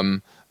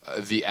from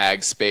the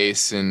ag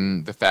space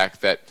and the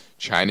fact that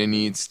China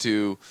needs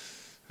to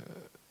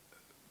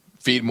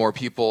feed more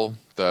people.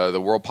 The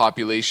world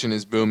population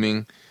is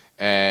booming,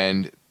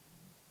 and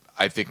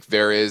I think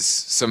there is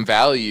some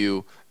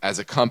value as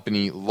a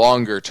company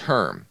longer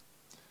term,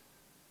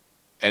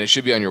 and it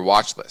should be on your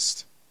watch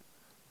list.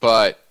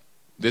 But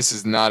this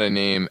is not a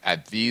name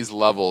at these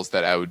levels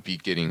that I would be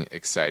getting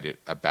excited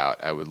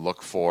about. I would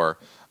look for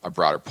a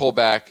broader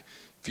pullback.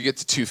 If you get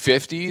to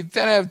 250,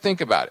 then I would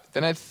think about it.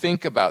 Then I'd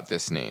think about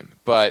this name.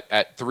 But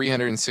at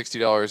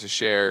 $360 a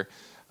share,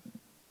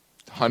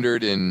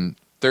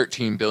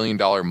 $113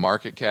 billion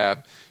market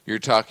cap, you're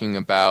talking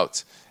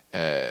about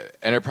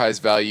enterprise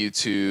value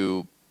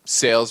to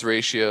sales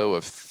ratio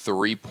of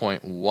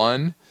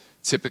 3.1.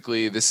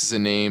 Typically, this is a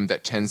name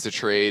that tends to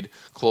trade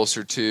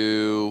closer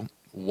to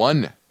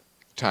 1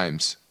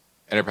 times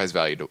enterprise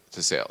value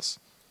to sales,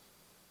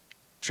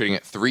 trading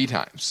at 3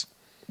 times.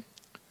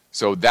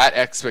 So that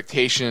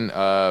expectation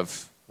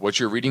of what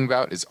you're reading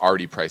about is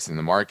already priced in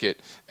the market,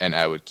 and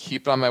I would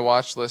keep it on my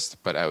watch list,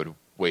 but I would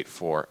wait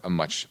for a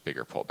much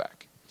bigger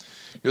pullback.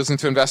 You're listening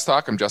to Invest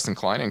Talk. I'm Justin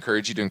Klein. I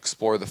encourage you to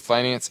explore the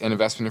finance and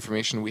investment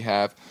information we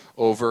have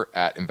over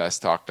at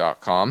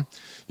investtalk.com.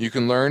 You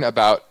can learn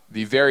about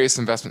the various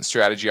investment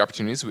strategy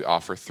opportunities we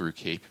offer through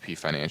KPP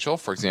Financial.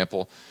 For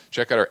example,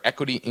 check out our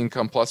Equity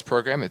Income Plus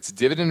program. It's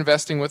dividend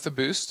investing with a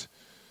boost.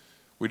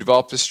 We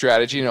developed this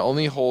strategy, and it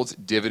only holds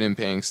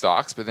dividend-paying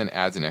stocks, but then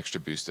adds an extra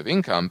boost of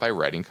income by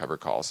writing cover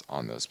calls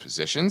on those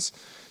positions.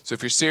 So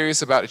if you're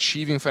serious about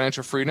achieving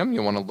financial freedom,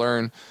 you'll want to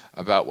learn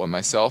about what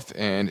myself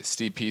and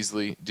Steve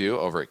Peasley do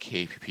over at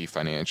KPP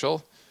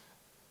Financial.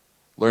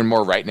 Learn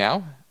more right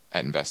now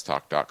at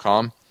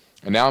investtalk.com.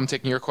 And now I'm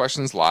taking your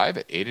questions live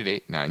at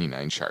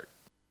 888-99-CHART.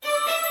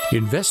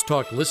 Invest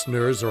Talk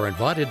listeners are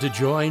invited to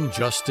join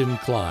Justin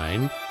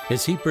Klein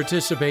as he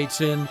participates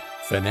in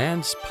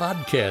Finance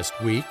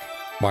Podcast Week,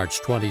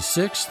 March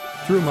 26th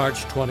through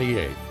March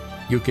 28th.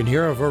 You can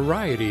hear a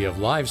variety of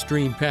live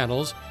stream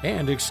panels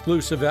and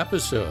exclusive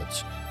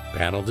episodes.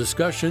 Panel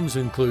discussions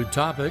include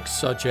topics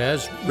such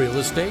as real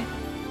estate,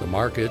 the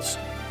markets,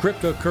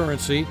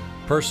 cryptocurrency,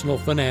 personal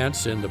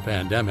finance in the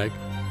pandemic,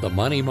 the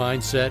money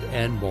mindset,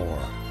 and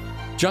more.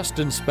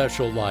 Justin's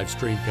special live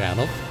stream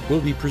panel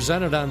will be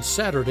presented on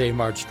Saturday,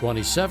 March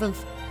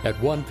 27th at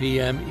 1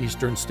 p.m.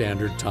 Eastern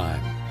Standard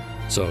Time.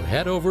 So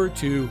head over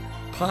to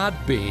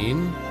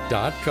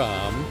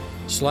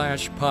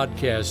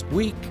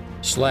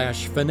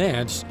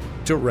podbean.com/podcastweek/finance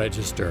to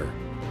register.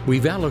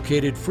 We've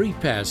allocated free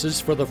passes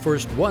for the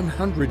first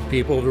 100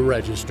 people to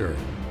register.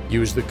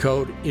 Use the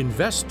code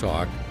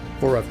INVESTTALK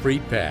for a free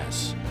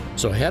pass.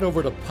 So head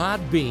over to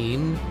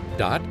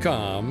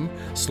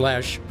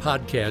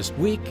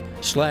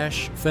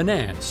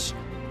podbean.com/podcastweek/finance.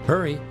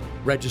 Hurry,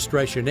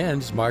 registration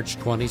ends March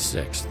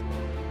 26th.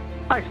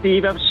 Hi,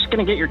 Steve. I was just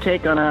going to get your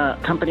take on a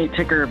company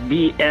ticker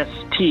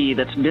VST.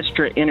 That's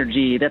Vistra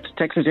Energy. That's a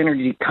Texas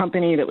energy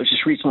company that was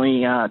just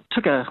recently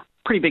took a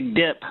pretty big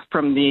dip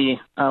from the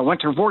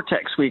winter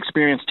vortex we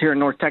experienced here in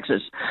North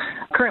Texas.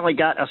 Currently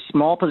got a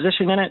small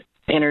position in it.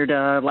 Entered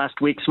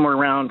last week somewhere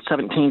around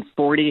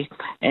 1740,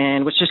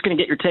 and was just going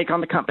to get your take on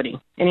the company.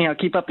 Anyhow,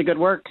 keep up the good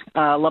work.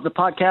 Love the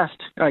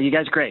podcast. You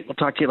guys are great. We'll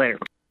talk to you later.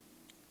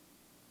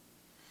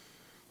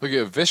 Look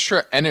at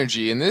Vistra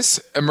Energy, and this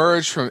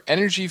emerged from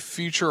Energy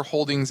Future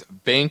Holdings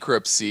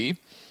bankruptcy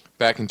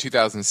back in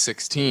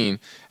 2016,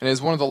 and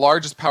is one of the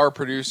largest power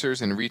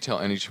producers and retail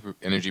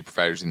energy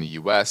providers in the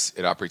U.S.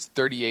 It operates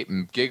 38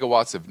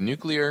 gigawatts of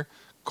nuclear,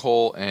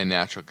 coal, and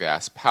natural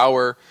gas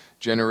power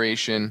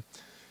generation.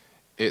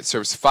 It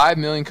serves 5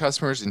 million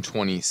customers in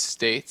 20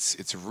 states.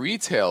 Its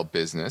retail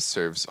business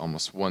serves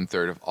almost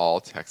 1/3 of all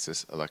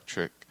Texas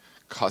Electric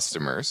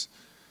customers.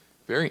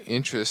 Very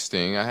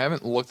interesting. I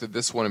haven't looked at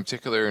this one in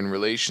particular in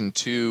relation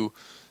to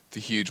the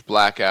huge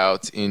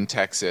blackout in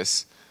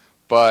Texas,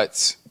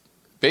 but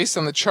based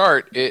on the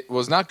chart, it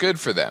was not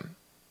good for them.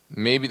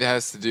 Maybe that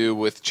has to do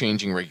with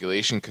changing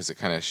regulation because it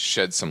kind of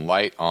sheds some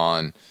light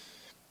on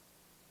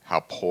how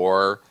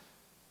poor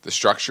the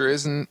structure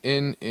is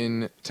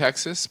in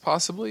Texas,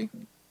 possibly.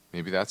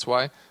 Maybe that's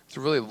why.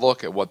 To really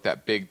look at what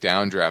that big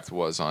downdraft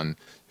was on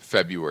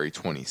February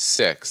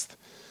 26th.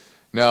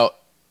 Now,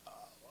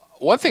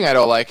 one thing I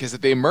don't like is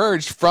that they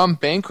emerged from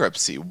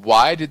bankruptcy.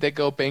 Why did they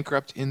go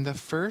bankrupt in the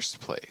first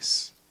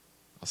place?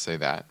 I'll say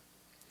that.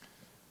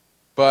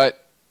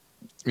 But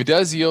it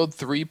does yield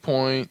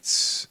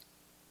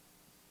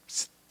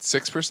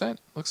 3.6%,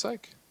 looks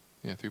like.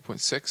 Yeah,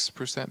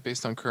 3.6%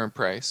 based on current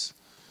price.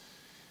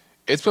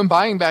 It's been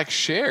buying back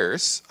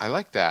shares. I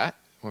like that.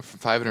 Went from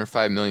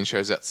 505 million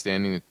shares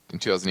outstanding in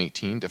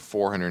 2018 to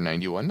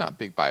 491. Not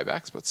big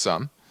buybacks, but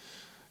some.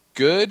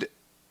 Good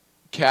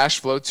cash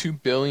flow,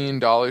 $2 billion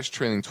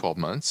trailing 12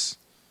 months.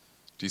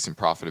 Decent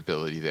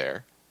profitability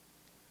there.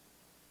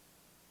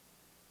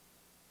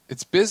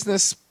 Its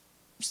business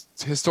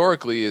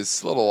historically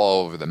is a little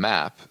all over the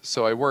map,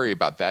 so I worry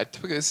about that.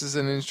 Typically, this is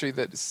an industry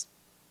that is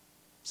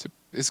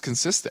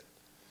consistent,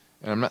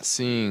 and I'm not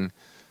seeing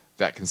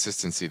that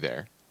consistency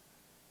there.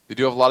 They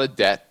do have a lot of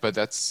debt, but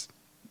that's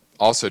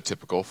also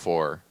typical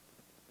for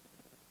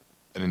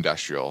an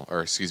industrial,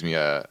 or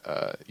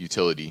a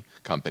utility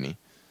company.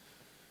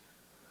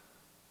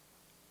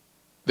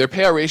 Their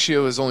payout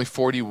ratio is only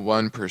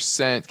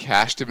 41%.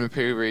 Cash dividend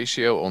payout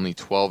ratio only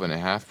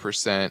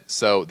 12.5%.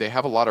 So they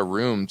have a lot of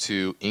room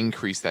to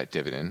increase that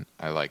dividend.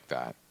 I like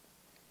that.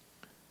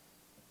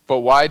 But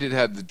why did it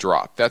have the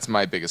drop? That's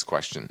my biggest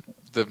question.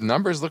 The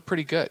numbers look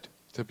pretty good,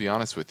 to be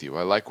honest with you.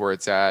 I like where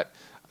it's at.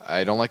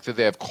 I don't like that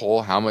they have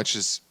coal. How much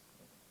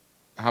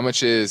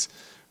is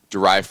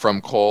derived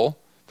from coal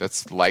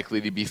that's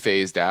likely to be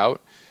phased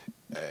out?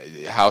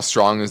 How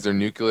strong is their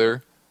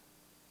nuclear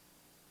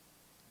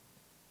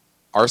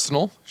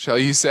arsenal, shall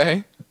you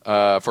say,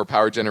 for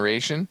power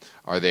generation?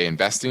 Are they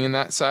investing in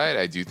that side?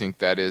 I do think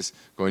that is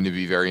going to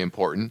be very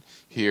important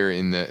here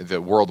in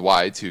the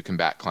worldwide to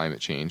combat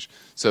climate change.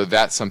 So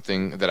that's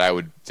something that I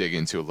would dig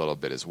into a little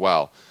bit as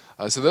well.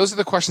 So those are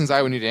the questions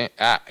I would need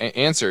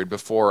answered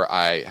before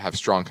I have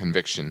strong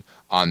conviction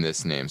on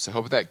this name. So I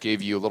hope that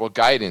gave you a little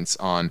guidance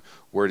on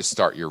where to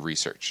start your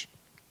research.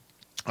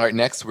 All right,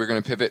 next we're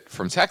going to pivot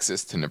from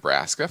Texas to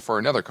Nebraska for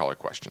another caller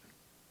question.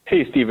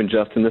 Hey, Steve and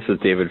Justin. This is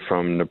David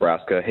from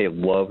Nebraska. Hey,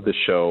 love the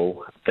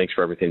show. Thanks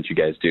for everything that you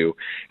guys do.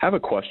 I have a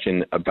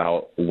question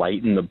about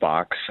Light in the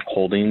Box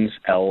Holdings,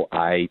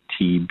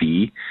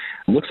 LITB.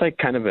 It looks like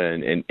kind of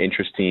an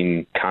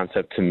interesting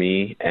concept to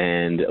me,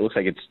 and it looks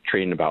like it's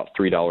trading about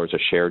 $3 a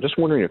share. Just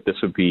wondering if this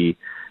would be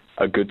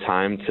a good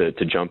time to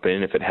jump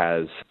in if it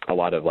has a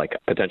lot of like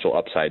potential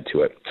upside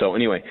to it. So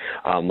anyway,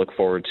 look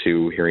forward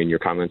to hearing your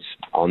comments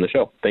on the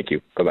show. Thank you.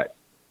 Bye-bye.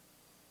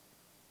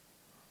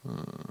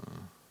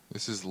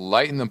 This is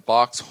Light in the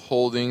Box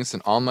Holdings, an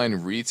online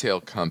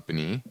retail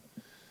company.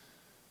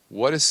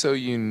 What is so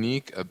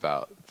unique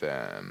about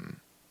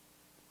them?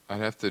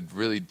 I'd have to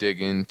really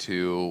dig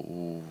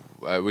into.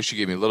 I wish you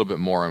gave me a little bit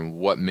more on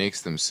what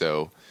makes them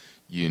so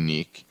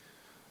unique.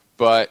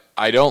 But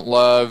I don't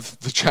love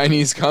the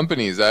Chinese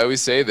companies. I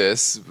always say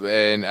this,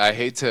 and I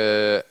hate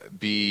to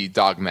be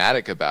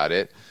dogmatic about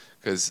it,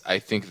 because I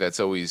think that's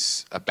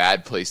always a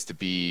bad place to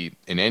be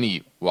in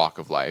any walk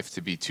of life,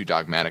 to be too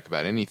dogmatic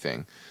about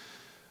anything.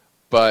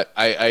 But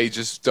I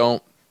just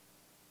don't.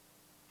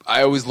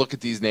 I always look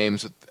at these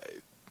names with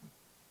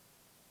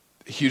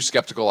a huge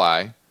skeptical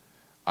eye.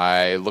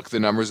 I look at the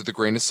numbers with a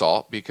grain of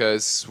salt,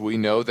 because we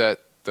know that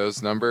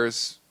those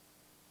numbers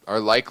are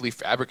likely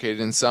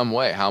fabricated in some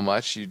way. How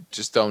much, you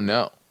just don't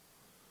know,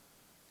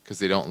 because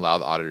they don't allow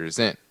the auditors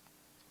in.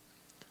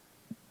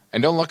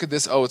 And don't look at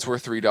this, it's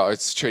worth $3.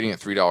 It's trading at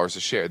 $3 a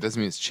share. It doesn't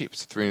mean it's cheap.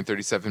 It's a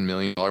 $337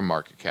 million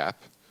market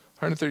cap.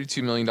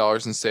 $132 million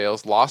in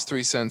sales, lost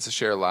 3 cents a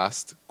share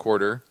last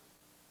quarter,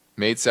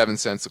 made 7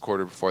 cents a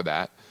quarter before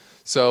that.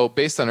 So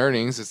based on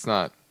earnings, it's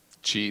not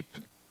cheap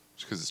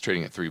because it's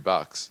trading at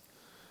 $3.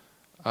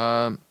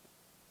 On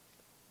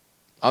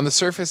the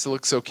surface, it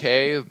looks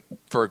okay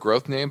for a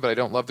growth name, but I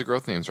don't love the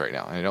growth names right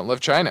now. And I don't love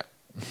China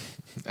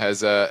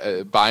as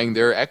buying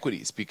their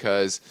equities,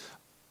 because,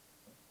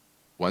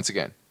 once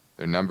again,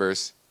 their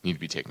numbers need to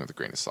be taken with a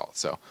grain of salt.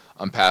 So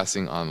I'm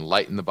passing on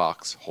Light in the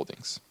Box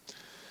Holdings.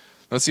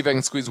 Let's see if I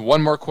can squeeze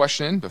one more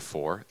question in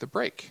before the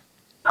break.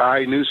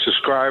 Hi, new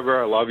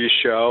subscriber. I love your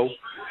show.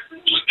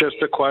 Just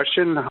a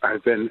question.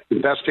 I've been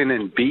investing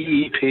in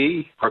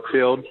BEP,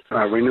 Brookfield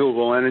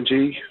Renewable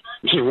Energy.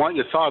 Just want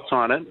your thoughts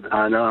on it.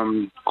 And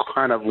I'm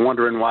kind of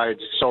wondering why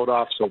it's sold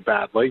off so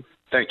badly.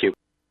 Thank you.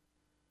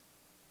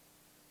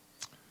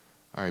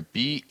 All right,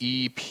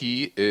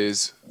 BEP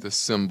is the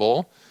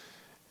symbol.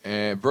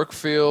 And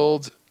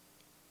Brookfield...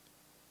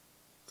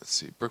 Let's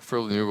see,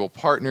 Brookfield Renewable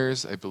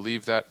Partners, I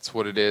believe that's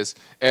what it is.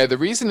 The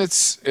reason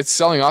it's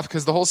selling off,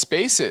 because the whole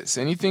space is.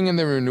 Anything in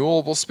the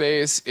renewable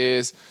space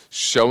is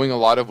showing a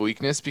lot of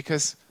weakness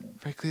because,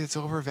 frankly, it's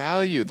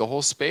overvalued. The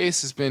whole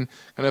space has been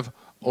kind of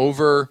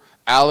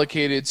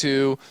over-allocated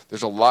to.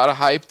 There's a lot of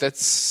hype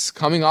that's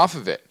coming off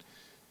of it.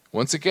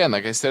 Once again,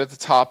 like I said at the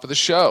top of the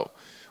show,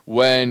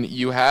 when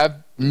you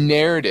have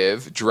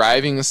narrative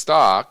driving a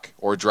stock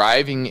or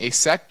driving a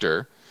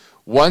sector,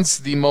 once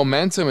the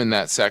momentum in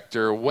that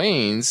sector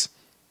wanes,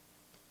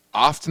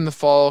 often the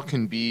fall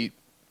can be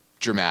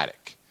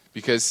dramatic,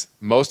 because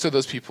most of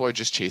those people are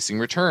just chasing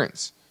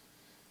returns.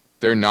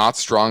 They're not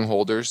strong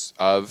holders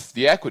of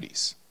the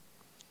equities.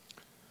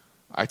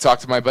 I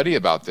talked to my buddy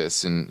about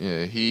this,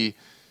 and he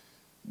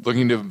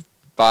looking to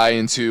buy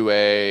into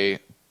a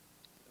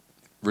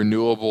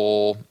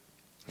renewable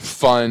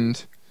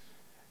fund,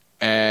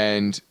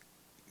 and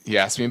he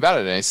asked me about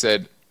it, and I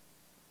said,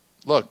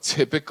 look,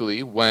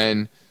 typically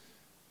when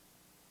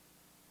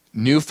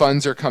new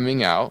funds are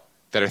coming out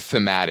that are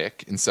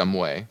thematic in some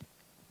way,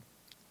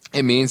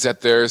 it means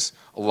that there's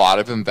a lot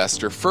of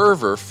investor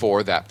fervor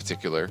for that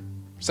particular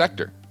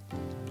sector.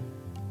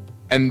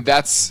 And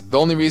that's the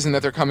only reason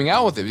that they're coming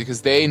out with it,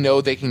 because they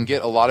know they can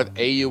get a lot of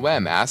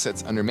AUM,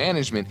 assets under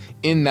management,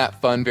 in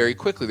that fund very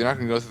quickly. They're not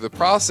going to go through the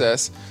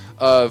process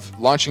of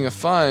launching a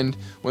fund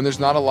when there's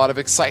not a lot of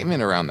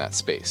excitement around that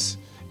space.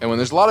 And when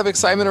there's a lot of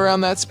excitement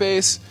around that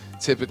space,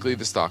 typically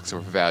the stocks are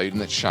overvalued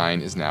and that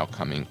shine is now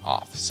coming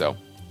off. So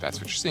that's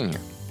what you're seeing here.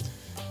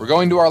 We're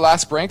going to our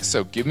last break,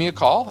 so give me a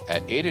call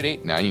at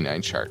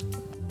 888-99-CHART.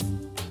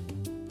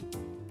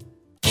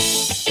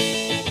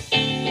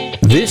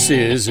 This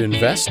is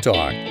Invest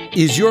Talk.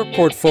 Is your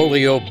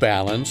portfolio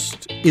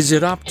balanced? Is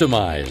it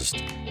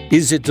optimized?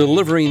 Is it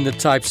delivering the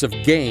types of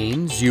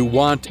gains you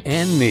want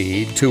and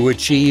need to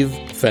achieve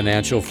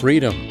financial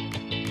freedom?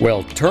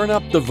 Well, turn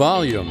up the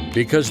volume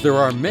because there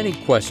are many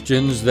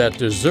questions that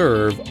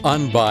deserve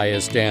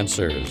unbiased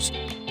answers.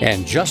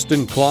 And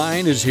Justin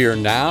Klein is here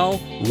now,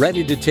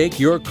 ready to take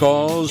your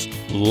calls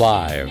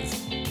live.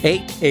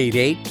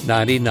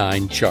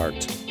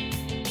 888-99-CHART.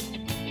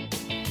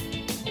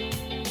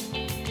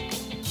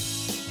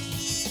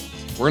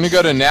 We're going to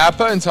go to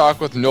Napa and talk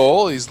with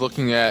Noel. He's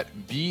looking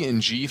at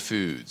B&G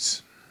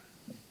Foods.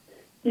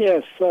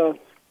 Yes.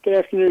 Good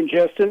afternoon,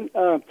 Justin.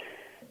 I've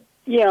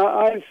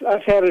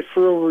had it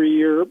for over a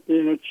year, and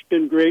it's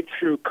been great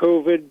through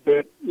COVID.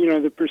 But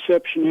the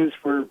perception is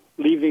we're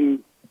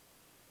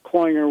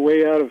clawing our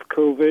way out of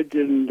COVID,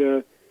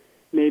 and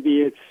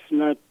maybe it's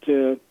not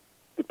the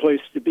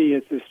place to be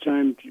at this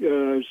time.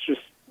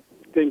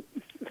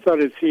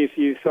 Thought I'd see if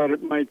you thought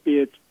it might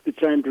be the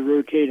time to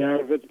rotate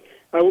out of it.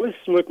 I was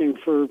looking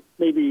for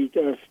maybe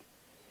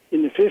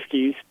in the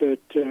 50s,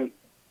 but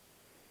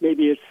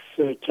maybe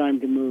it's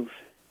time to move.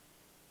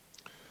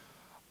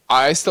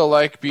 I still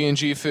like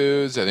B&G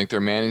Foods. I think their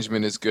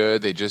management is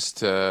good. They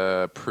just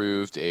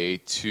approved a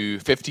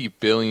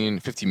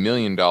 $50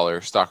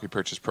 million stock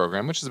repurchase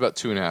program, which is about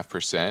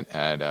 2.5%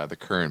 at the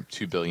current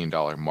 $2 billion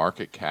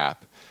market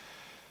cap.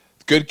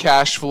 Good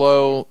cash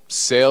flow.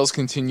 Sales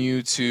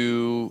continue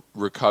to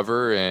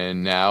recover,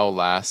 and now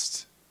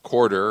last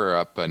quarter are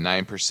up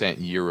 9%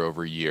 year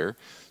over year.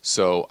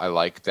 So I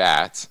like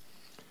that.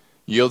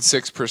 Yield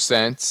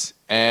 6%,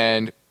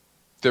 and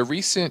the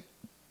recent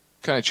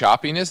kind of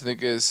choppiness, I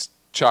think, is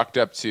chalked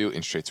up to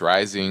interest rates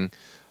rising.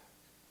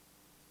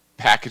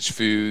 Packaged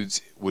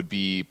foods would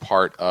be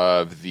part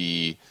of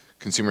the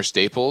consumer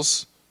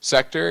staples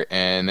sector,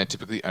 and that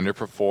typically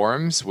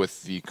underperforms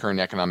with the current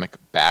economic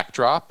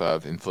backdrop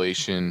of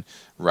inflation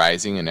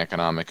rising and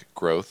economic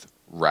growth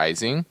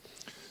rising.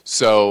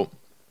 So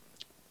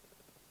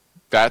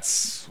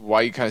that's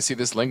why you kind of see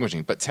this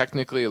languishing. But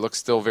technically, it looks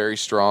still very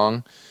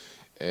strong.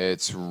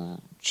 It's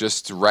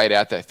just right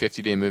at that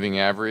 50-day moving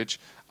average.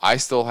 I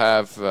still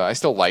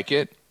like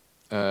it,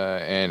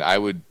 and I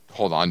would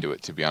hold on to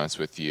it, to be honest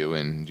with you.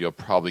 And you'll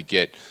probably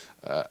get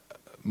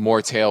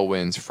more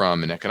tailwinds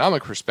from an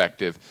economic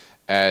perspective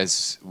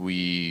as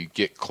we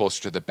get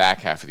closer to the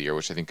back half of the year,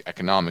 which I think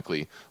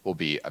economically will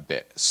be a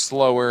bit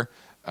slower.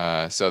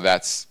 So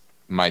that's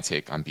my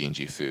take on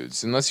B&G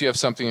Foods. Unless you have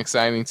something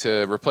exciting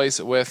to replace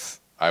it with,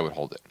 I would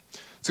hold it.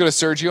 Let's go to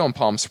Sergio in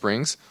Palm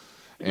Springs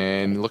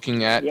and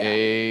looking at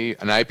an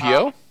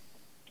IPO.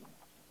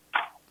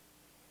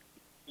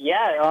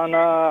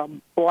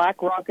 On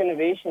BlackRock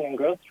Innovation and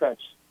Growth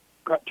Trust.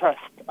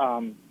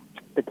 The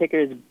ticker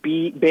is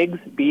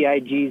BIGZ,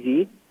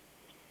 BIGZ.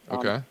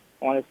 Okay.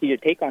 I want to see your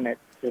take on it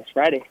this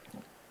Friday.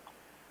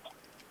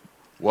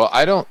 Well,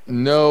 I don't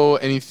know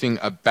anything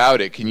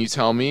about it. Can you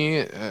tell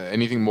me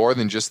anything more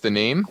than just the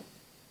name?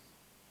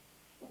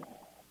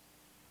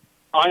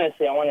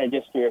 Honestly, I wanted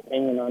just your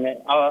opinion on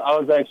it. I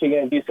was actually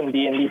going to do some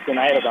D&D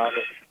tonight about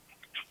it.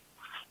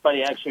 But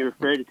he actually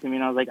referred it to me,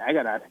 and I was like, I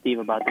got to ask Steve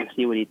about this,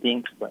 see what he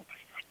thinks. But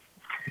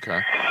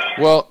okay.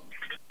 Well,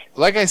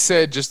 like I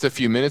said just a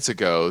few minutes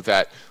ago,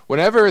 that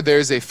whenever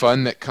there's a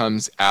fund that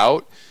comes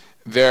out,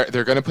 they're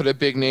going to put a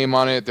big name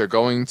on it. They're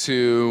going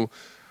to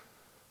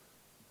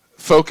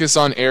focus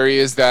on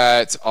areas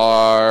that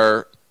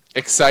are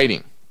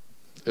exciting,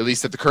 at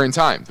least at the current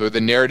time, where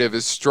the narrative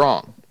is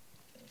strong.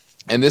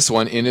 And this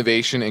one,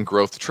 Innovation and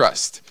Growth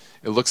Trust.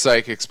 It looks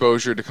like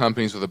exposure to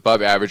companies with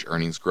above average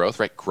earnings growth,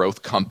 right?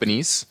 Growth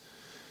companies.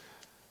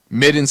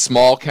 Mid and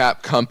small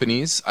cap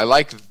companies. I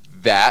like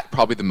that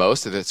probably the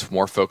most, that it's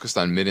more focused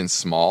on mid and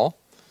small.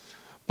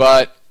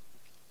 But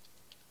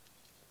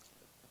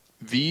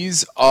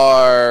this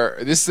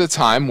is a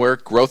time where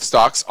growth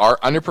stocks are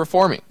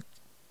underperforming.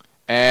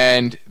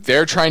 And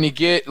they're trying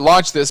to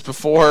launch this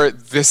before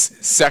this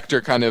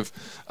sector kind of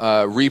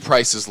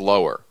reprices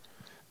lower.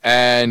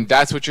 And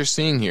that's what you're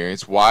seeing here.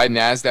 It's why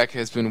NASDAQ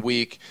has been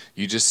weak.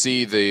 You just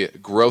see the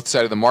growth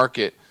side of the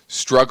market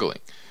struggling.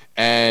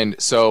 And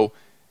so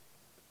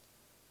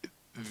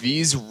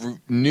these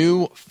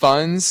new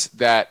funds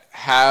that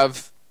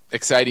have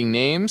exciting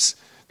names,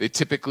 they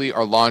typically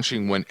are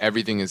launching when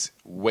everything is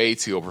way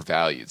too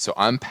overvalued. So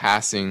I'm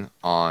passing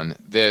on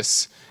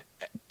this.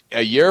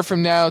 A year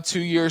from now,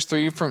 2 years,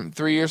 3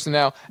 years from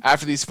now,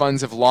 after these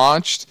funds have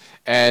launched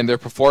and their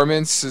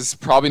performance is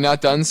probably not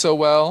done so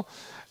well,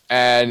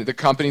 and the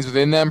companies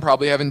within them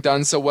probably haven't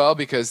done so well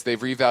because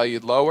they've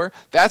revalued lower,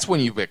 that's when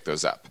you pick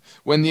those up.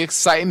 When the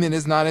excitement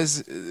is not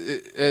as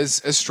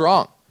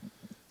strong.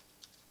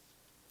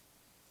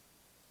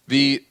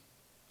 The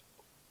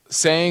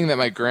saying that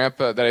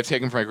I've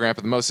taken from my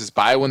grandpa the most is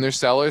buy when there's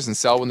sellers and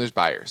sell when there's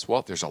buyers.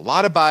 Well, there's a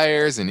lot of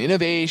buyers and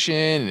innovation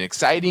and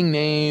exciting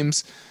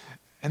names,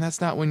 And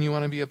that's not when you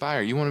want to be a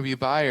buyer. You want to be a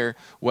buyer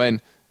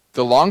when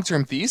the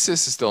long-term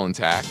thesis is still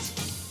intact,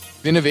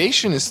 the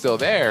innovation is still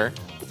there,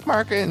 but the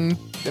market and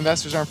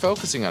investors aren't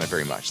focusing on it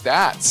very much.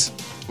 That's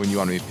when you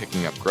want to be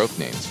picking up growth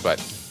names,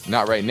 but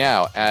not right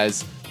now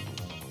as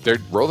they're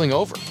rolling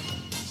over.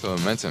 So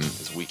the momentum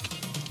is weak.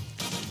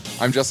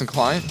 I'm Justin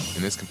Klein,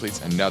 and this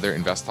completes another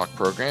Invest Talk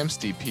program.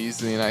 Steve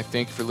Peasley and I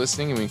thank you for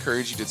listening, and we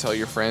encourage you to tell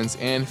your friends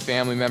and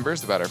family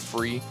members about our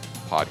free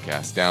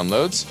podcast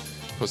downloads.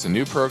 Post a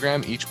new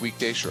program each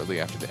weekday shortly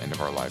after the end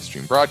of our live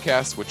stream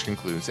broadcast, which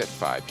concludes at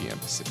 5 p.m.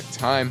 Pacific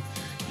time.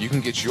 You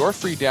can get your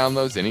free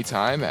downloads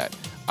anytime at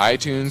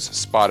iTunes,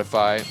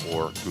 Spotify,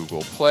 or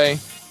Google Play,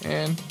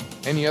 and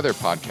any other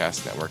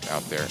podcast network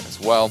out there as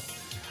well.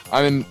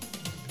 And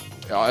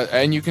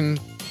you can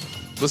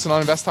listen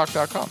on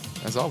investtalk.com,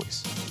 as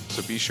always.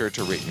 So be sure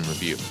to rate and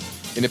review.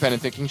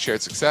 Independent thinking,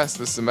 shared success.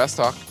 This is Invest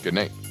Talk. Good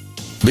night.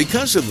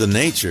 Because of the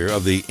nature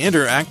of the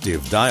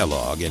interactive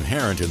dialogue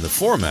inherent in the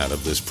format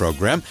of this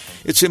program,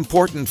 it's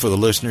important for the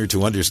listener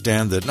to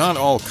understand that not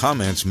all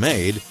comments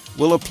made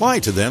will apply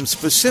to them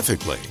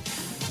specifically.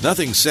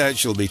 Nothing said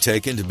shall be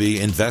taken to be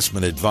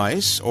investment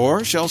advice,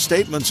 or shall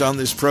statements on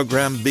this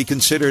program be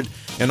considered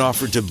an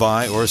offer to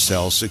buy or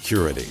sell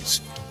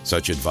securities.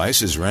 Such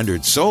advice is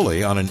rendered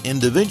solely on an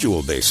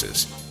individual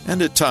basis,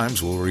 and at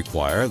times will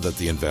require that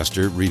the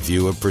investor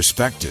review a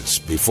prospectus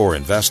before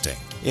investing.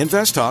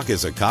 Invest Talk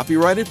is a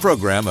copyrighted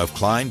program of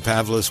Klein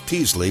Pavlis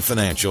Peasley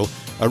Financial,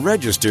 a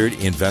registered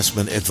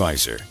investment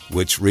advisor,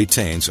 which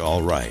retains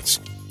all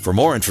rights. For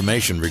more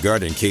information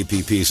regarding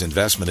KPP's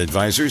investment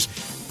advisors,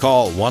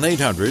 call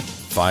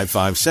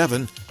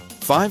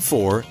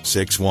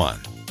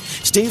 1-800-557-5461.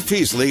 Steve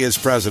Peasley is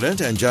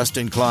President and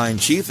Justin Klein,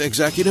 Chief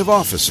Executive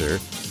Officer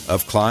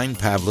of Klein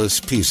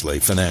Pavlis Peasley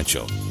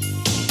Financial.